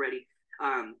not already.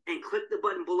 And click the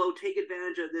button below. Take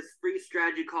advantage of this free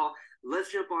strategy call.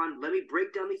 Let's jump on. Let me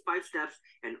break down these 5 steps,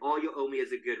 and all you owe me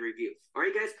is a good review. All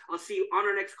right, guys? I'll see you on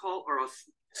our next call, or I'll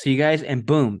see you guys, and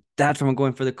boom, that's when I'm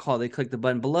going for the call. They click the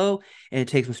button below, and it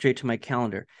takes them straight to my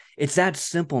calendar. It's that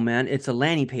simple, man. It's a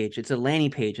landing page. It's a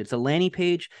landing page. It's a landing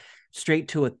page straight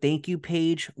to a thank you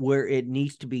page where it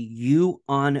needs to be you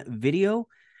on video.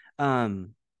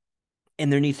 And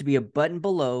there needs to be a button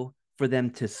below for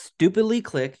them to stupidly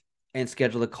click and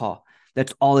schedule a call.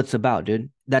 That's all it's about, dude.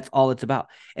 That's all it's about.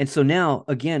 And so now,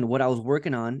 again, what I was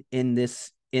working on in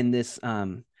this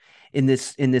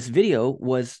video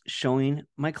was showing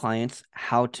my clients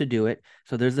how to do it.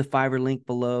 So there's the Fiverr link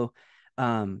below,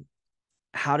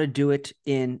 how to do it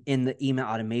in the email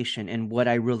automation and what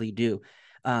I really do.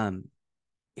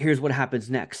 Here's what happens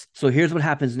next. So here's what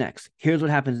happens next. Here's what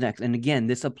happens next. And again,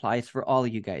 this applies for all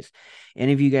of you guys.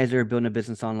 Any of you guys that are building a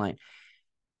business online,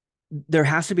 there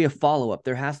has to be a follow-up.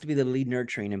 There has to be the lead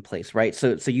nurturing in place, right?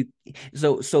 So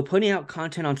putting out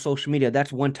content on social media,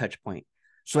 that's one touch point.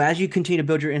 So as you continue to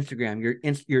build your Instagram,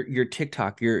 your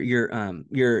TikTok, your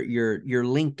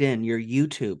LinkedIn, your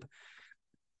YouTube,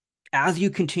 as you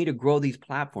continue to grow these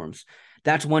platforms,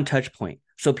 that's one touch point.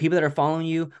 So people that are following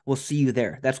you will see you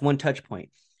there. That's one touch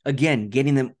point. Again,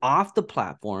 getting them off the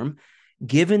platform,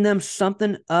 giving them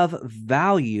something of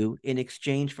value in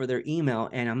exchange for their email.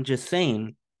 And I'm just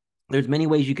saying, there's many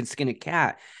ways you can skin a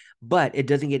cat, but it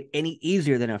doesn't get any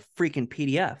easier than a freaking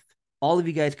PDF. All of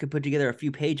you guys could put together a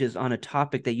few pages on a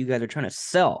topic that you guys are trying to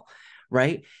sell,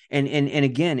 right? And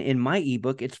again, in my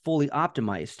ebook, it's fully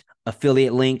optimized.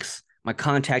 Affiliate links, my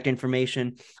contact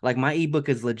information. Like, my ebook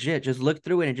is legit. Just look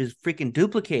through it and just freaking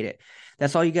duplicate it.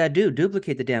 That's all you got to do.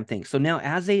 Duplicate the damn thing. So now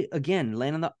as they, again,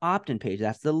 land on the opt-in page,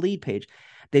 that's the lead page.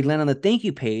 They land on the thank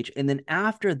you page. And then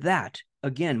after that,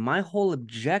 again, my whole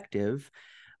objective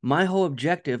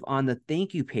on the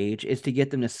thank you page is to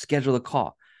get them to schedule a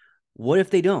call. What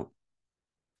if they don't?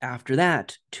 After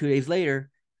that, 2 days later,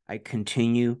 I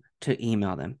continue to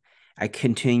email them.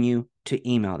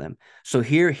 So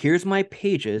here's my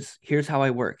pages. Here's how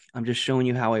I work. I'm just showing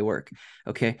you how I work.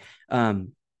 Okay. Now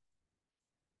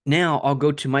I'll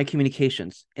go to my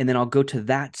communications, and then I'll go to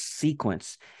that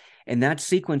sequence. And that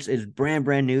sequence is brand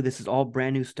new. This is all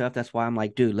brand new stuff. That's why I'm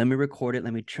like, dude, let me record it.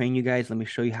 Let me train you guys. Let me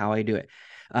show you how I do it.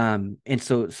 And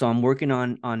so I'm working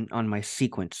on my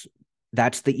sequence.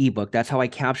 That's the ebook. That's how I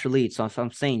capture leads. So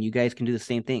I'm saying you guys can do the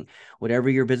same thing. Whatever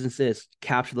your business is,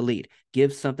 capture the lead.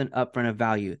 Give something upfront of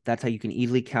value. That's how you can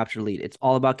easily capture the lead. It's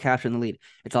all about capturing the lead.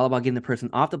 It's all about getting the person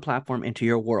off the platform into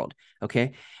your world.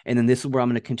 Okay. And then this is where I'm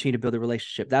going to continue to build a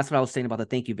relationship. That's what I was saying about the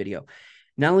thank you video.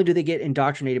 Not only do they get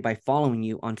indoctrinated by following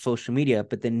you on social media,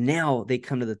 but then now they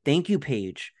come to the thank you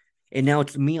page. And now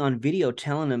it's me on video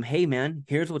telling them, hey, man,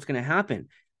 here's what's going to happen.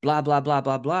 Blah, blah, blah,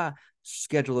 blah, blah.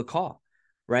 Schedule a call.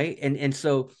 Right. And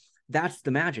so that's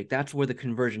the magic. That's where the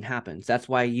conversion happens. That's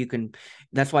why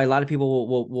a lot of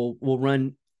people will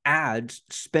run ads,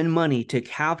 spend money to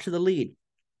capture the lead,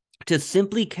 to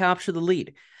simply capture the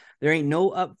lead. There ain't no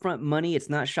upfront money. It's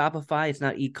not Shopify. It's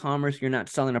not e-commerce. You're not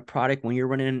selling a product when you're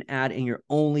running an ad and you're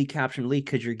only capturing the lead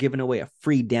because you're giving away a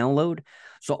free download.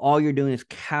 So all you're doing is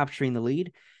capturing the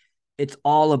lead. It's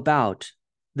all about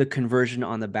the conversion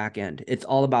on the back end. It's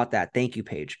all about that thank you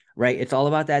page, right? It's all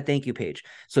about that thank you page.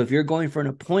 So if you're going for an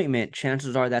appointment,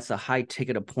 chances are that's a high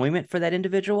ticket appointment for that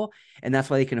individual, and that's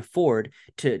why they can afford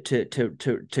to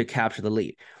capture the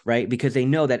lead, right? Because they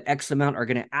know that X amount are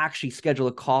going to actually schedule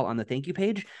a call on the thank you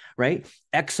page, right?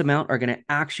 X amount are going to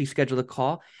actually schedule a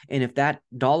call, and if that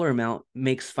dollar amount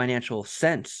makes financial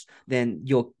sense, then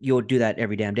you'll do that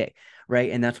every damn day, right?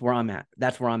 And that's where I'm at.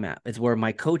 That's where I'm at. It's where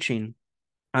my coaching,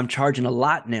 I'm charging a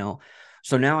lot now.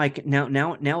 So now I can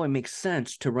now it makes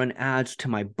sense to run ads to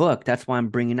my book. That's why I'm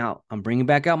bringing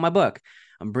back out my book.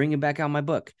 I'm bringing back out my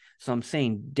book. So I'm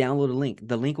saying download a link.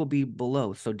 The link will be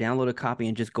below. So download a copy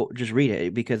and just read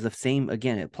it, because the same,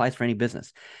 again, it applies for any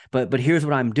business. But here's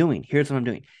what I'm doing.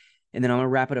 And then I'm gonna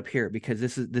wrap it up here, because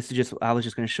this is just, I was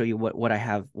just gonna show you what I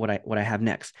have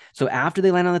next. So after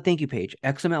they land on the thank you page,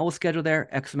 X amount will schedule there,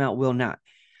 X amount will not.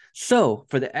 So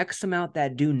for the X amount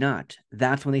that do not,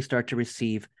 that's when they start to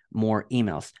receive more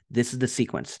emails. This is the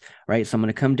sequence, right? So I'm going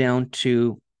to come down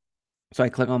to, so I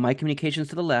click on my communications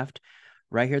to the left,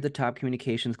 right here at the top,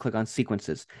 communications, click on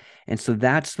sequences. And so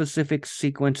that specific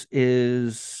sequence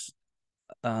is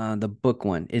the book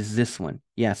one, is this one.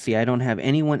 Yeah, see, I don't have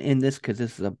anyone in this because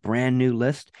this is a brand new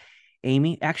list.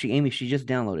 Amy, she just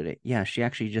downloaded it. Yeah, she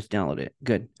actually just downloaded it.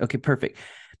 Good. Okay, perfect.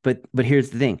 But here's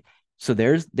the thing. So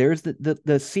there's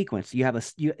the sequence.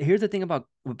 Here's the thing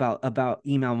about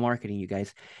email marketing, you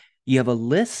guys. You have a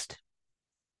list,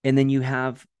 and then you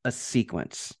have a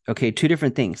sequence. Okay, two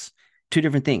different things.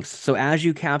 So as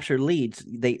you capture leads,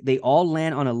 they all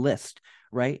land on a list,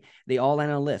 right? They all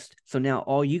land on a list. So now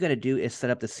all you got to do is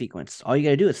set up the sequence. All you got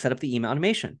to do is set up the email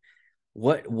automation.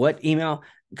 What email?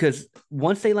 Because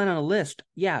once they land on a list,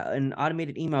 yeah, an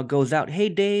automated email goes out. Hey,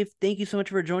 Dave, thank you so much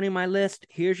for joining my list.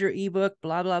 Here's your ebook,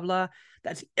 blah, blah, blah.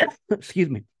 That's, excuse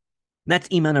me. That's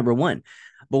email number one.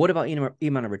 But what about email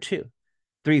number 2,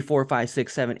 3, 4, 5,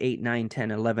 6, 7, 8, 9,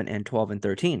 10, 11, and 12, and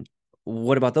 13?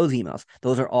 What about those emails?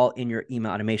 Those are all in your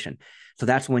email automation. So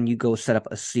that's when you go set up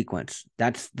a sequence.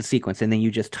 That's the sequence. And then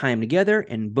you just tie them together,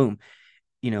 and boom,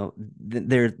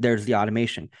 there's the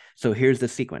automation. So here's the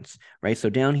sequence, right? So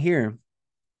down here,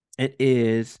 it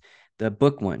is the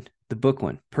book one.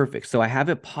 Perfect. So I have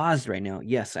it paused right now.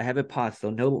 Yes, I have it paused. So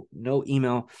no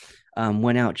email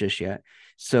went out just yet.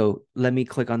 So let me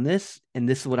click on this, and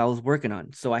this is what I was working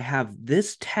on. So I have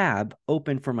this tab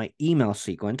open for my email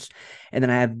sequence, and then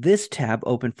I have this tab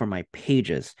open for my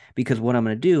pages, because what I'm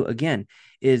going to do again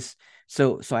is,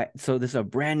 so this is a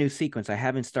brand new sequence. I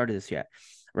haven't started this yet,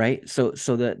 right? So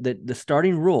the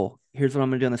starting rule, here's what I'm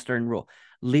going to do on the starting rule.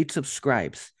 Lead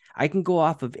subscribes. I can go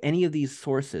off of any of these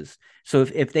sources. So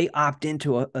if they opt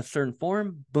into a certain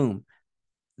form, boom,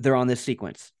 they're on this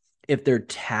sequence. If they're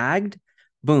tagged,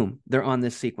 boom, they're on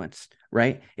this sequence,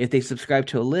 right? If they subscribe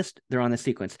to a list, they're on the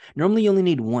sequence. Normally, you only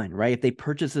need one, right? If they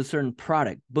purchase a certain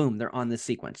product, boom, they're on this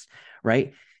sequence,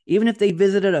 right? Even if they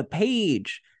visited a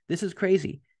page, this is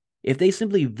crazy. If they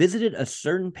simply visited a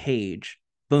certain page,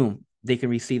 boom, they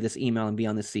can receive this email and be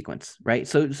on this sequence, right?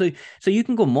 So you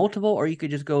can go multiple, or you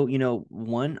could just go,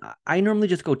 one. I normally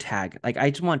just go tag. Like, I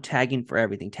just want tagging for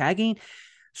everything. Tagging,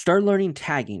 start learning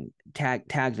tags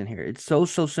in here. It's so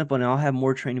simple, and I'll have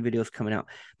more training videos coming out.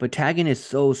 But tagging is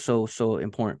so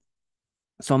important.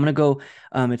 So I'm gonna go.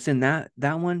 It's in that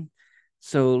one.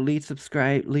 So lead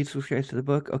subscribe to the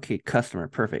book. Okay, customer,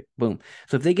 perfect. Boom.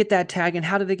 So if they get that tag, and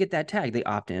how do they get that tag? They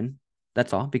opt in.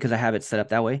 That's all, because I have it set up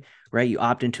that way, right? You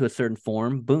opt into a certain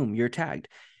form, boom, you're tagged.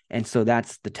 And so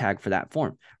that's the tag for that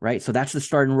form, right? So that's the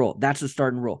starting rule.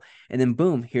 And then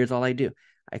boom, here's all I do.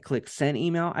 I click send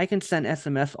email. I can send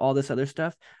SMS, all this other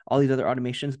stuff, all these other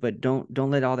automations, but don't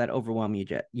let all that overwhelm you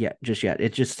just yet.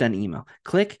 It's just send email.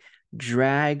 Click,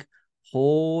 drag,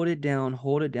 hold it down,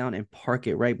 and park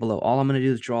it right below. All I'm going to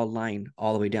do is draw a line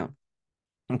all the way down.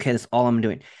 Okay, that's all I'm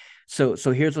doing. So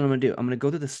here's what I'm going to do. I'm going to go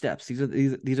through the steps. These are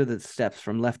the steps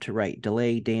from left to right: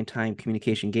 delay, day and time,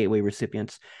 communication, gateway,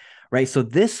 recipients, right? So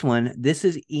this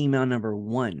is email number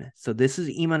 1. So this is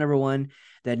email number 1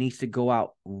 that needs to go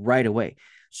out right away.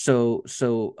 So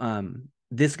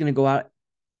this is going to go out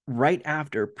right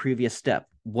after previous step.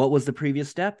 What was the previous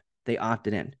step? They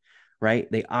opted in, right?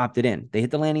 They opted in. They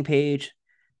hit the landing page.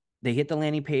 They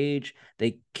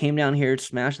came down here,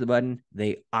 smashed the button.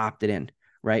 They opted in,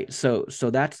 right? So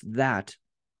that's that.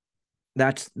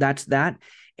 That's that.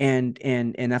 And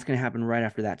that's going to happen right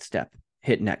after that step.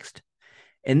 Hit next.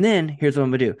 And then here's what I'm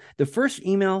going to do. The first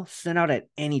email sent out at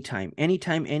any time, any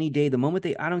day. The moment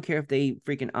I don't care if they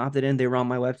freaking opted in, they were on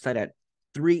my website at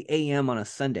 3 a.m. on a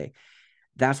Sunday.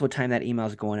 That's what time that email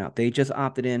is going out. They just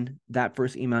opted in. That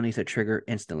first email needs to trigger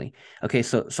instantly. Okay,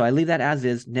 so I leave that as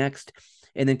is. Next.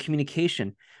 And then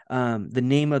communication. the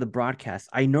name of the broadcast.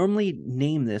 I normally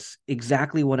name this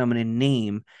exactly what I'm going to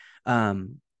name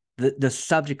the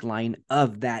subject line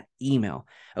of that email.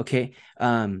 Okay.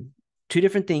 Two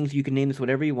different things. You can name this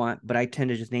whatever you want, but I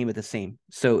tend to just name it the same.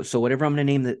 So whatever I'm going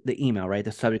to name the email, right?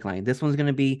 The subject line. This one's going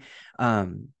to be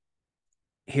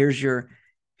here's your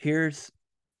here's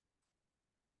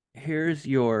here's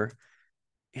your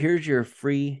here's your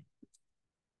free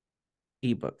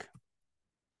ebook.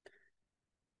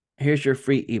 Here's your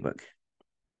free ebook.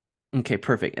 Okay,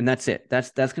 perfect. And that's it.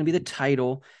 That's going to be the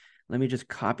title. Let me just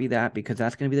copy that because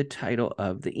that's going to be the title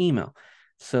of the email.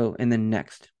 So, and then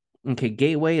next. Okay,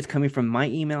 gateway is coming from my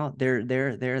email. There.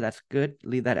 That's good.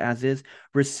 Leave that as is.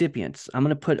 Recipients. I'm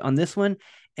going to put on this one,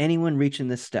 anyone reaching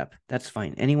this step. That's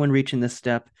fine. Anyone reaching this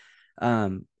step.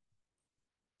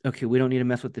 Okay, we don't need to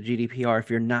mess with the GDPR.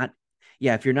 If you're not,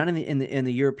 yeah, if you're not in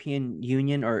the European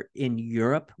Union or in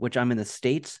Europe, which I'm in the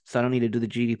States, so I don't need to do the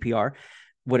GDPR.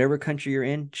 Whatever country you're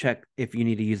in, check if you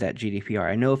need to use that GDPR.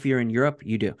 I know if you're in Europe,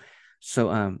 you do.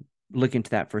 So look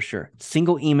into that for sure.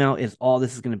 Single email is all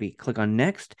this is going to be. Click on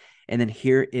next, and then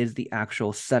here is the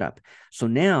actual setup. So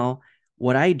now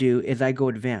what I do is I go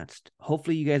advanced.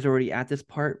 Hopefully you guys are already at this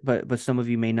part, but some of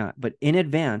you may not. But in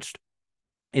advanced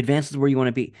is where you want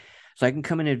to be. So I can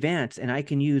come in advance and I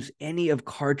can use any of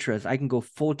Kartra's. I can go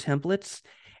full templates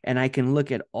and I can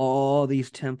look at all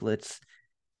these templates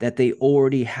that they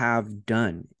already have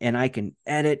done. And I can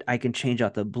edit, I can change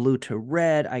out the blue to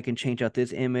red, I can change out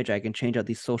this image, I can change out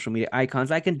these social media icons,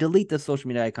 I can delete the social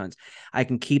media icons, I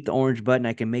can keep the orange button,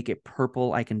 I can make it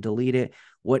purple, I can delete it,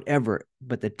 whatever.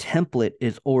 But the template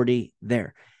is already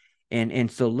there.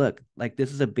 And so look, like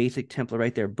this is a basic template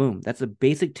right there. Boom. That's a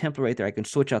basic template right there. I can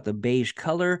switch out the beige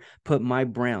color, put my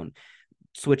brown,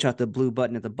 switch out the blue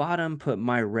button at the bottom, put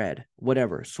my red,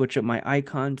 whatever, switch up my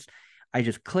icons. I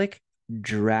just click,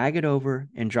 drag it over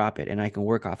and drop it, and I can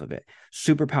work off of it.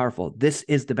 Super powerful. This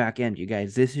is the back end, you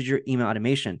guys. This is your email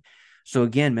automation. So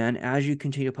again, man, as you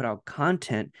continue to put out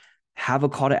content, have a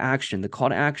call to action. The call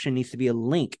to action needs to be a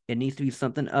link. It needs to be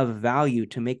something of value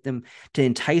to make them, to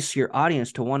entice your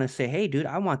audience to want to say, hey, dude,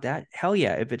 I want that. Hell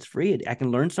yeah. If it's free, I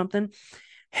can learn something.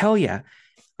 Hell yeah.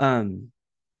 And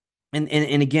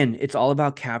again, it's all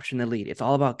about capturing the lead. It's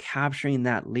all about capturing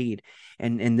that lead.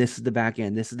 And this is the back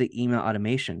end. This is the email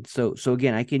automation. So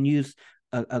again, I can use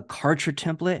a Kartra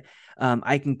template.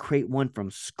 I can create one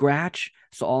from scratch.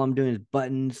 So all I'm doing is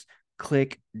buttons,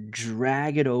 click,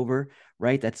 drag it over,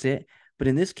 right? That's it. But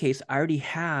in this case, I already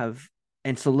have.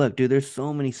 And so look, dude, there's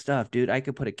so many stuff, dude. I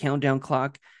could put a countdown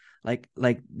clock.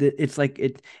 It's like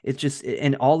it's just,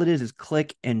 and all it is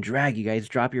click and drag. You guys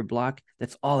drop your block.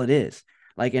 That's all it is.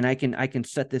 Like, and I can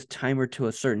set this timer to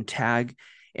a certain tag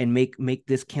and make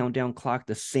this countdown clock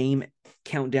the same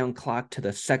countdown clock to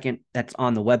the second that's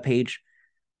on the web page.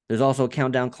 There's also a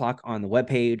countdown clock on the web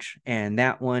page, and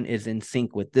that one is in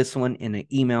sync with this one in an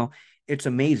email. It's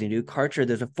amazing, dude. Kartra,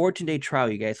 there's a 14-day trial,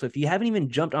 you guys. So if you haven't even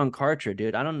jumped on Kartra,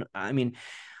 dude, I mean,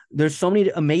 there's so many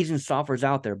amazing softwares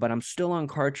out there, but I'm still on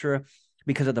Kartra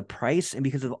because of the price and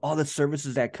because of all the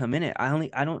services that come in it. I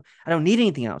don't need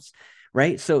anything else.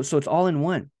 Right. So it's all in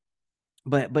one.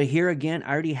 But here again,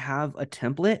 I already have a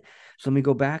template. So let me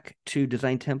go back to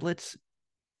design templates.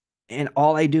 And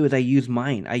all I do is I use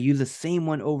mine. I use the same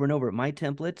one over and over, my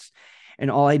templates. And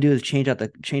all I do is change out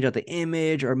the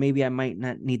image, or maybe I might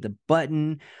not need the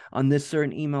button on this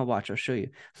certain email. Watch, I'll show you.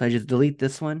 So I just delete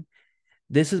this one.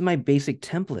 This is my basic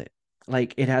template.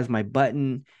 Like, it has my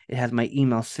button, it has my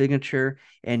email signature,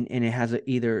 and it has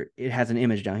it has an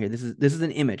image down here. This is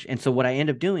an image. And so what I end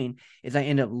up doing is I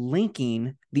end up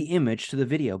linking the image to the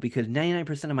video, because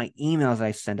 99% of my emails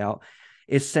I send out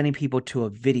is sending people to a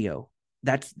video.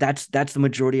 That's the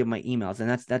majority of my emails, and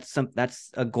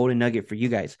that's a golden nugget for you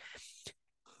guys.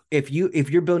 If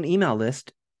you're building an email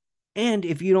list, and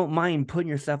if you don't mind putting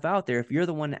yourself out there, if you're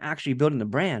the one actually building the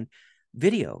brand,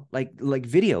 video, like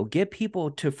video, get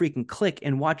people to freaking click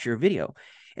and watch your video.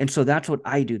 And so that's what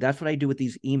I do. That's what I do with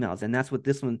these emails. And that's what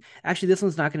this one, actually, this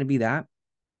one's not going to be that.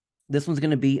 This one's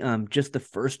going to be just the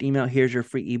first email. Here's your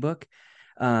free ebook.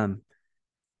 So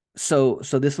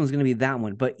this one's going to be that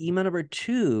one. But email number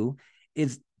 2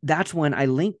 that's when I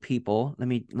link people. Let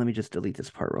me just delete this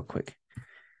part real quick.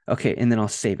 Okay. And then I'll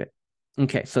save it.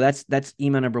 Okay. So that's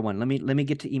email number 1. Let me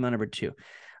get to email number 2.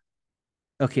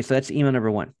 Okay. So that's email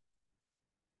number 1.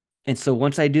 And so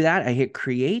once I do that, I hit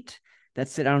create.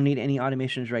 That's it. I don't need any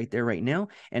automations right there right now.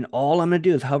 And all I'm going to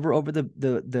do is hover over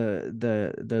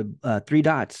the 3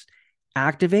 dots,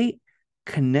 activate,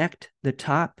 connect the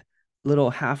top little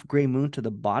half gray moon to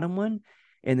the bottom one,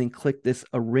 and then click this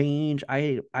arrange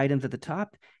items at the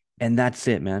top. And that's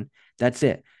it, man. That's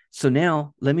it. So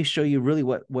now let me show you really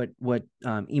what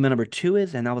email number 2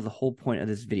 is, and that was the whole point of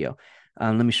this video.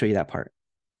 Let me show you that part.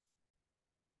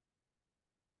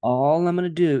 All I'm going to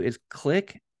do is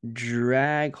click,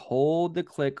 drag, hold the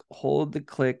click, hold the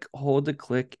click, hold the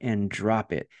click, and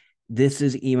drop it. This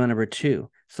is email number 2.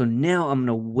 So now I'm going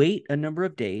to wait a number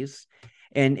of days.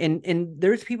 And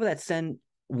there's people that send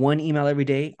one email every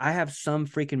day. I have some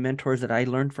freaking mentors that I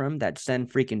learned from that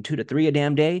send freaking 2 to 3 a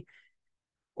damn day,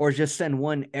 or just send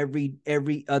one every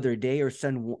other day, or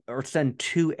send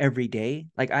 2 every day.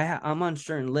 Like I'm on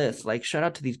certain lists. Like, shout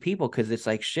out to these people, because it's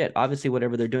like, shit, obviously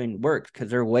whatever they're doing works, because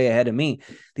they're way ahead of me.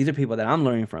 These are people that I'm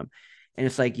learning from. And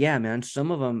it's like, yeah, man, some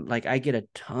of them, like, I get a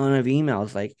ton of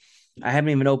emails. Like, I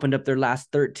haven't even opened up their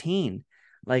last 13.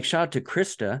 Like, shout out to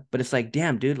Krista, but it's like,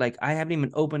 damn, dude, like, I haven't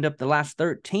even opened up the last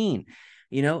 13,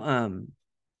 you know.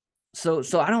 So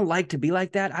I don't like to be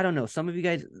like that. I don't know. Some of you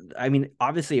guys, I mean,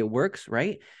 obviously it works,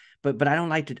 right? But I don't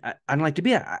like to. I don't like to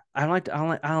be. I don't like to.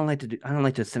 I don't like to do. I don't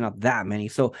like to send out that many.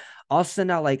 So I'll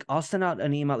send out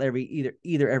an email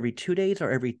either every 2 days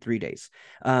or every 3 days.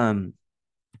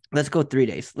 Let's go 3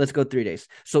 days. Let's go 3 days.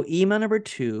 So email number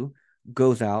 2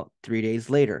 goes out 3 days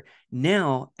later.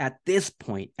 Now at this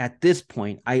point,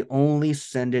 I only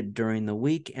send it during the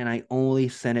week, and I only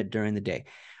send it during the day,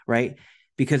 right?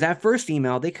 Because that first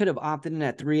email, they could have opted in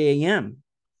at 3 a.m.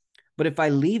 But if I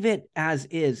leave it as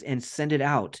is and send it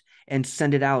out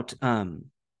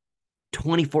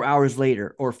 24 hours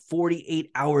later or 48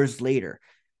 hours later,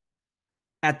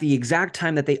 at the exact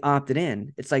time that they opted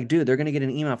in, it's like, dude, they're going to get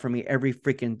an email from me every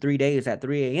freaking 3 days at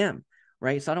 3 a.m.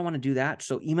 Right. So I don't want to do that.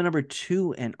 So email number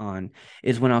 2 and on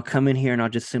is when I'll come in here and I'll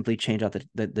just simply change out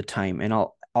the time, and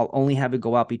I'll only have it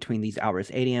go out between these hours,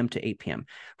 8 a.m. to 8 p.m.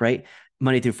 Right.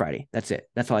 Monday through Friday. That's it.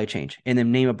 That's all I change. And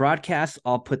then name of broadcast,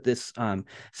 I'll put this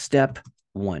step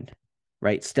 1,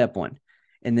 right? Step 1.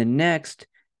 And then next,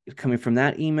 coming from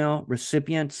that email,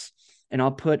 recipients, and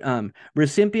I'll put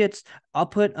recipients, I'll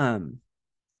put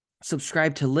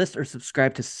subscribe to list or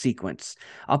subscribe to sequence.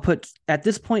 I'll put at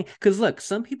this point, because look,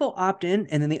 some people opt in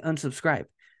and then they unsubscribe,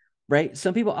 right?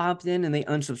 Some people opt in and they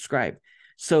unsubscribe.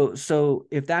 So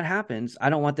if that happens, I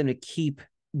don't want them to keep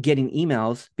getting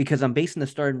emails, because I'm basing the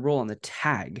start and roll on the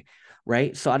tag,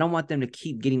 right? So I don't want them to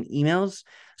keep getting emails.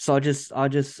 So I'll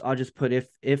just put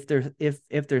if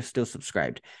they're still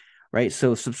subscribed, right?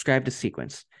 So subscribe to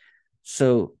sequence.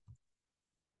 So,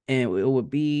 and it would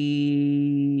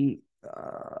be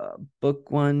book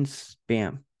ones,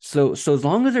 bam. So as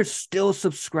long as they're still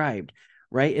subscribed,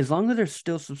 right? As long as they're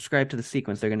still subscribed to the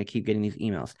sequence, they're going to keep getting these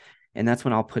emails. And that's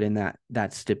when I'll put in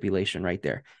that stipulation right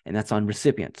there. And that's on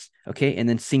recipients. Okay. And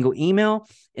then single email,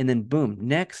 and then boom,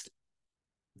 next.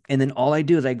 And then all I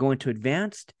do is I go into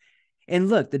advanced. And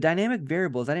look, the dynamic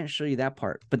variables, I didn't show you that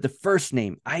part, but the first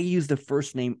name, I use the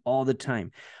first name all the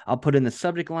time. I'll put in the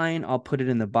subject line, I'll put it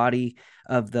in the body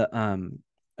of the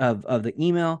of the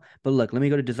email. But look, let me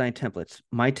go to design templates,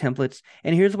 my templates.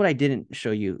 And here's what I didn't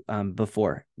show you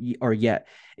before or yet,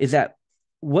 is that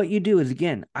what you do is,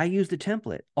 again, I use the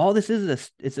template. All this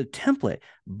is it's a template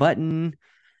button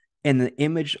and the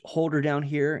image holder down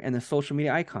here and the social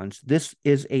media icons. This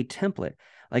is a template.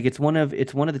 Like, it's one of the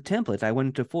templates. I went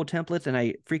into full templates and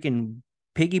I freaking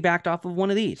piggybacked off of one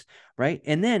of these, right?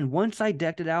 And then once I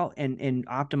decked it out and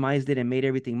optimized it and made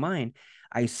everything mine,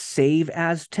 I save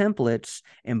as templates,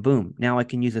 and boom, now I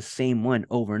can use the same one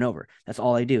over and over. That's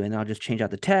all I do. And I'll just change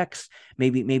out the text,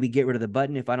 maybe get rid of the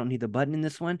button if I don't need the button in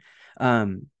this one.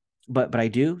 But I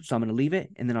do, so I'm going to leave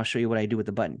it, and then I'll show you what I do with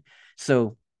the button.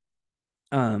 So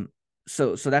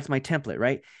that's my template,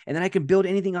 right? And then I can build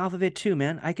anything off of it too,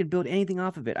 man. I can build anything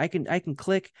off of it. I can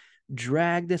click,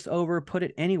 drag this over, put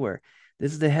it anywhere.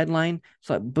 This is the headline.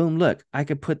 So boom, look, I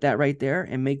could put that right there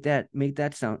and make that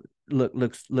sound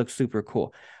look super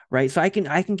cool, right? So I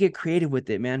can get creative with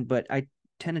it, man, but I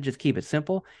tend to just keep it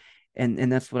simple,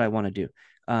 and that's what I want to do.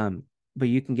 But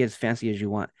you can get as fancy as you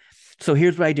want. So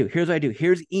here's what I do.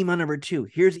 Here's email number 2.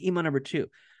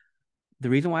 The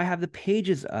reason why I have the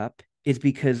pages up is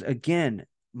because, again,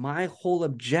 my whole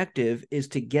objective is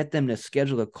to get them to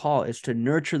schedule a call, is to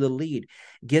nurture the lead,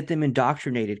 get them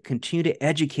indoctrinated, continue to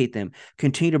educate them,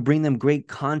 continue to bring them great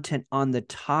content on the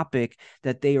topic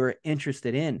that they are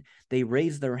interested in. They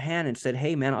raised their hand and said,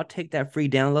 hey, man, I'll take that free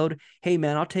download. Hey,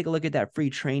 man, I'll take a look at that free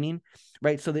training,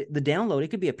 right? So the download, it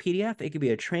could be a PDF, it could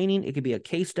be a training, it could be a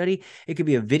case study, it could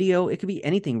be a video, it could be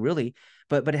anything really.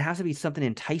 but it has to be something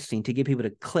enticing to get people to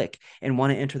click and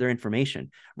want to enter their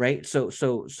information, right? So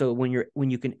when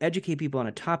you can educate people on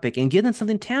a topic and give them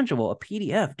something tangible, a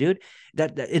PDF, dude,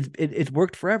 that it's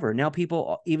worked forever. Now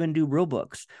people even do real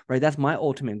books, right? That's my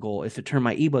ultimate goal, is to turn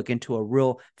my ebook into a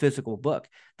real physical book.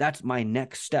 That's my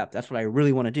next step. That's what I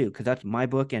really want to do, because that's my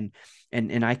book, and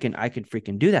I can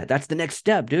freaking do that. That's the next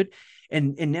step, dude.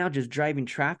 And now just driving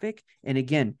traffic, and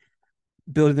again,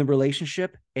 building the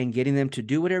relationship and getting them to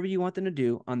do whatever you want them to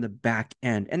do on the back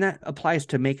end. And that applies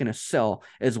to making a sell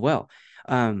as well.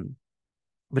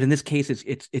 But in this case,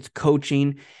 it's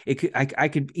coaching. I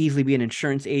could easily be an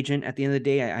insurance agent. At the end of the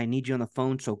day, I need you on the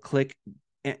phone. So click,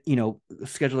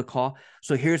 schedule a call.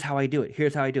 So here's how I do it.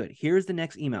 Here's the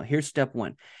next email. Here's step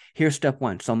one. So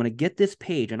I'm going to get this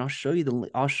page, and I'll show you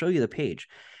the page.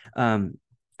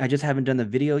 I just haven't done the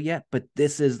video yet, but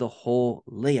this is the whole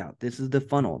layout. This is the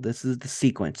funnel. This is the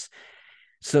sequence.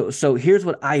 So here's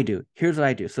what I do.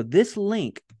 So this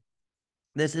link,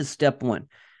 this is step one.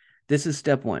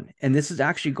 And this is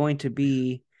actually going to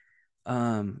be,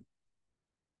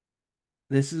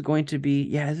 this is going to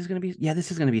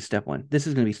be step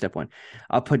one.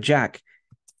 I'll put Jack,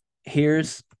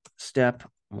 here's step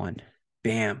one.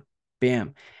 Bam,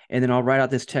 bam. And then I'll write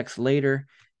out this text later.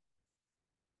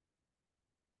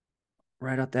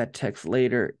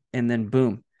 And then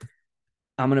boom,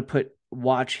 I'm going to put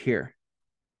watch here.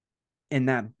 And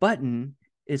that button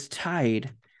is tied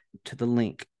to the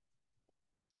link,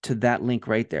 to that link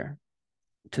right there.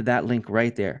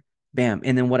 Bam.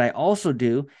 And then what I also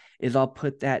do is I'll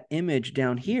put that image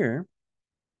down here,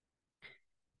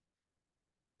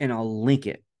 and I'll link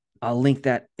it. I'll link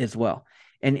that as well.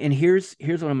 And here's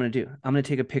what I'm going to do. I'm going to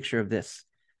take a picture of this.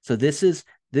 So this is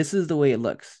the way it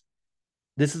looks.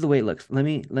 Let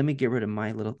me get rid of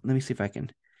my little, let me see if I can.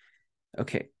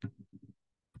 Okay.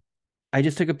 I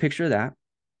just took a picture of that.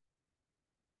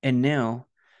 And now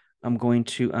I'm going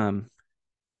to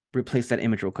replace that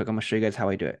image real quick. I'm going to show you guys how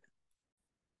I do it.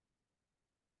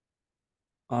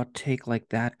 I'll take like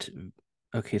that.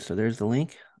 Okay, so there's the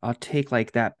link. I'll take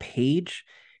like that page,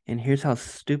 and here's how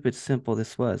stupid simple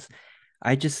this was.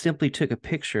 I just simply took a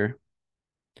picture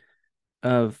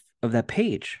of that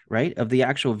page, right? Of the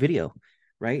actual video,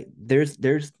 right? There's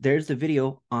the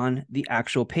video on the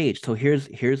actual page. So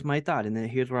here's my thought, and then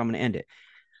here's where I'm going to end it.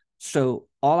 So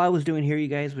all I was doing here, you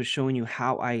guys, was showing you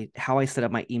how I set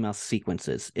up my email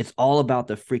sequences. It's all about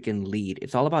the freaking lead.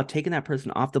 It's all about taking that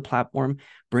person off the platform,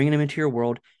 bringing them into your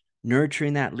world,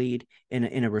 nurturing that lead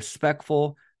in a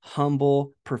respectful,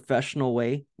 humble, professional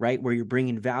way, right? Where you're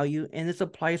bringing value. And this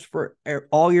applies for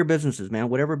all your businesses, man.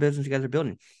 Whatever business you guys are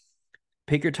building,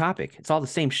 pick your topic. It's all the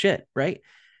same shit, right?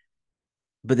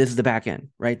 But this is the back end,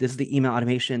 right? This is the email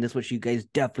automation. This is what you guys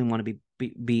definitely want to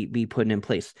be putting in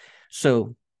place.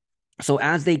 So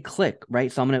as they click,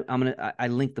 right? So I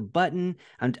link the button.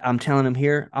 I'm telling them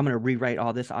here, I'm going to rewrite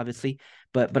all this, obviously,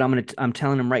 but I'm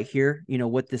telling them right here,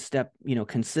 what this step,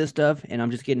 consists of, and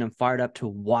I'm just getting them fired up to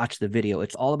watch the video.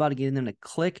 It's all about getting them to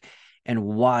click and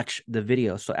watch the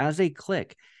video. So as they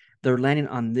click, they're landing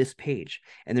on this page.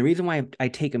 And the reason why I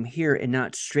take them here and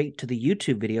not straight to the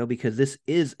YouTube video, because this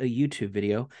is a YouTube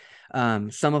video.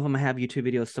 Some of them have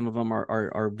YouTube videos. Some of them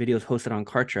are videos hosted on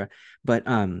Kartra, but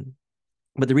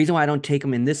the reason why I don't take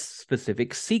them in this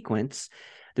specific sequence,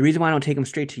 the reason why I don't take them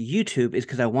straight to YouTube is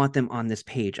because I want them on this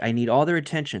page. I need all their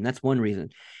attention. That's one reason.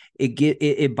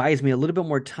 It buys me a little bit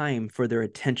more time for their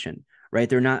attention, right?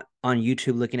 They're not on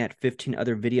YouTube looking at 15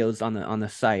 other videos on the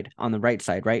side, on the right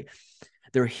side, right?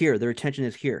 They're here. Their attention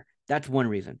is here. That's one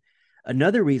reason.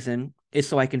 Another reason is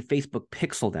so I can Facebook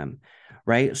pixel them,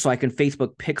 right? So I can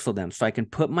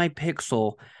put my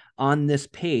pixel on this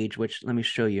page, which let me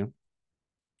show you.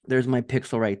 There's my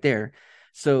pixel right there.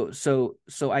 So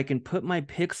I can put my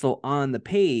pixel on the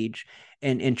page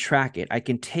and track it. I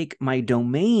can take my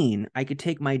domain,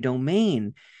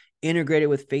 integrate it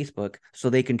with Facebook so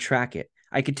they can track it.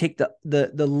 I could take the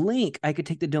link, I could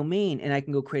take the domain, and I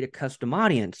can go create a custom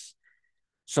audience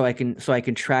so I can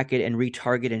track it and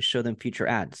retarget and show them future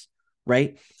ads,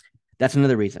 right? That's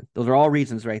another reason. Those are all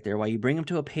reasons right there why you bring them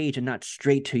to a page and not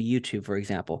straight to YouTube, for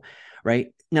example,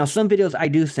 right? Now, some videos I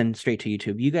do send straight to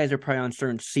YouTube. You guys are probably on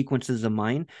certain sequences of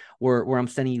mine where I'm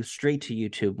sending you straight to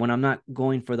YouTube when I'm not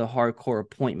going for the hardcore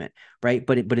appointment, right?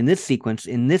 But in this sequence,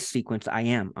 I'm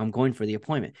going for the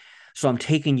appointment. So I'm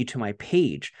taking you to my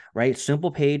page, right?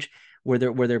 Simple page where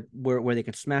they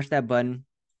can smash that button.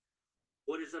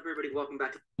 What is up, everybody? Welcome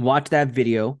back. Watch that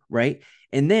video, right?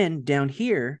 And then down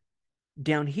here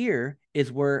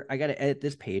is where I got to edit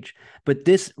this page. But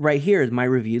this right here is my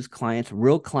reviews, clients,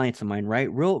 real clients of mine, right?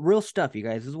 Real stuff, you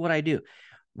guys. This is what I do.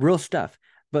 Real stuff.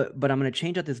 but I'm going to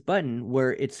change out this button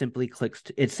where it simply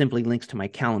links to my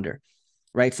calendar,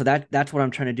 right? So that's what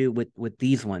I'm trying to do with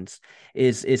these ones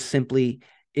is simply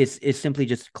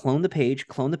just clone the page.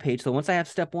 So once I have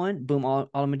step one, boom, all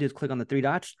I'm gonna do is click on the three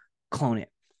dots, clone it,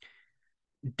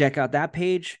 deck out that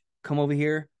page, come over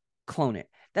here, clone it.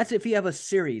 That's if you have a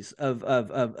series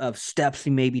of steps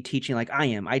you may be teaching, like I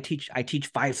am. I teach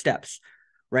 5 steps,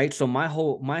 right? So my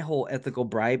whole ethical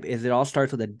bribe is it all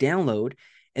starts with a download,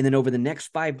 and then over the next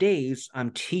 5 days,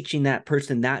 I'm teaching that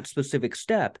person that specific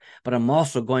step, but I'm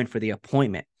also going for the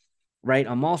appointment, right?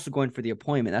 I'm also going for the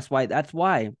appointment. That's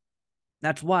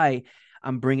why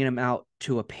I'm bringing them out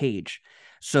to a page.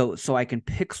 So I can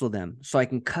pixel them, so I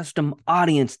can custom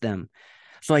audience them,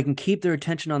 so I can keep their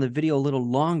attention on the video a little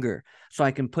longer, so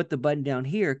I can put the button down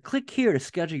here, click here to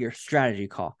schedule your strategy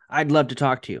call. I'd love to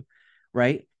talk to you,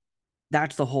 right?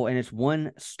 That's the whole, and it's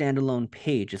one standalone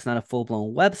page. It's not a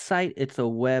full-blown website. It's a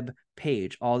web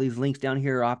page. All these links down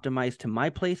here are optimized to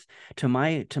my place, to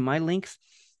my links,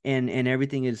 and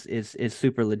everything is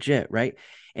super legit, right?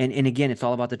 And again, it's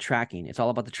all about the tracking. It's all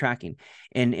about the tracking,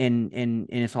 and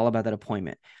it's all about that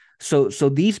appointment. So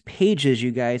these pages,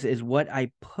 you guys, is what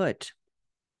I put.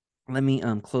 Let me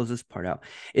close this part out,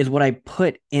 is what I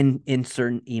put in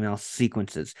certain email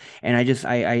sequences. And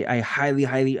I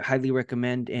highly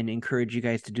recommend and encourage you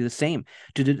guys to do the same,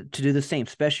 to do the same,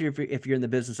 especially if you're in the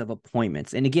business of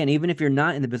appointments. And again, even if you're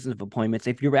not in the business of appointments,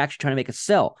 if you're actually trying to make a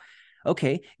sell,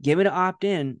 okay, give me to opt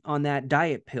in on that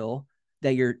diet pill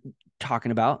that you're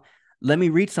talking about. Let me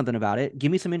read something about it.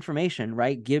 Give me some information,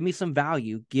 right? Give me some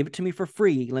value. Give it to me for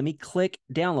free. Let me click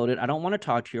download it. I don't want to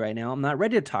talk to you right now. I'm not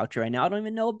ready to talk to you right now. I don't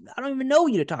even know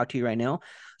you to talk to you right now.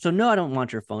 So no, I don't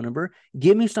want your phone number.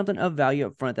 Give me something of value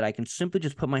up front that I can simply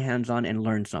just put my hands on and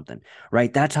learn something,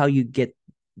 right? That's how you get,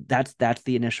 that's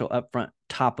the initial upfront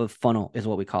top of funnel is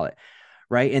what we call it,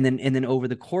 right? And then over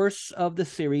the course of the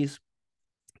series,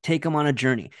 take them on a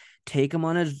journey. Take them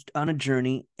on a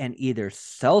journey and either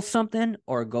sell something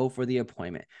or go for the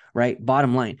appointment, right?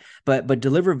 Bottom line. But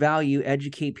deliver value,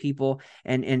 educate people,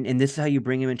 and this is how you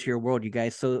bring them into your world, you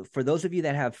guys. So for those of you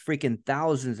that have freaking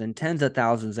thousands and tens of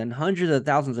thousands and hundreds of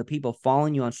thousands of people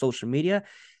following you on social media,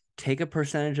 take a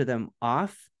percentage of them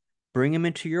off, bring them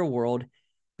into your world,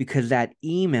 because that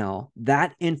email,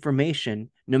 that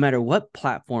information, no matter what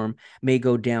platform may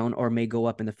go down or may go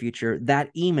up in the future,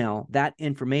 that email, that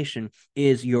information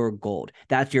is your gold.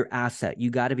 That's your asset.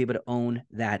 You got to be able to own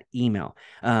that email.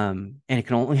 And it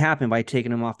can only happen by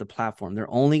taking them off the platform. They're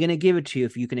only going to give it to you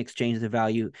if you can exchange the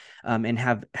value and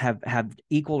have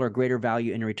equal or greater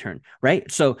value in return,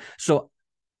 right? So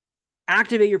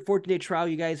activate your 14-day trial,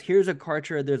 you guys. Here's a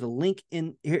Kartra. There's a link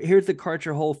in here. Here's the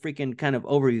Kartra whole freaking kind of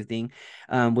overview thing,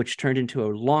 which turned into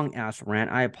a long ass rant.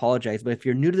 I apologize. But if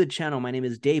you're new to the channel, my name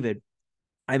is David.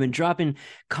 I've been dropping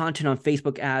content on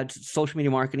Facebook ads, social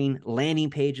media marketing, landing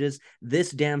pages,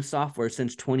 this damn software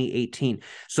since 2018.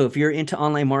 So if you're into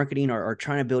online marketing or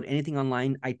trying to build anything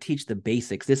online, I teach the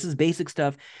basics. This is basic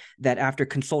stuff that after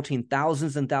consulting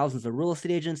thousands and thousands of real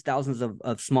estate agents, thousands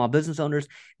of small business owners,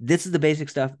 this is the basic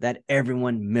stuff that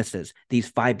everyone misses, these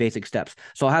 5 basic steps.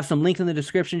 So I'll have some links in the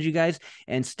descriptions, you guys,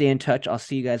 and stay in touch. I'll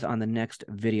see you guys on the next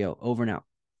video. Over and out.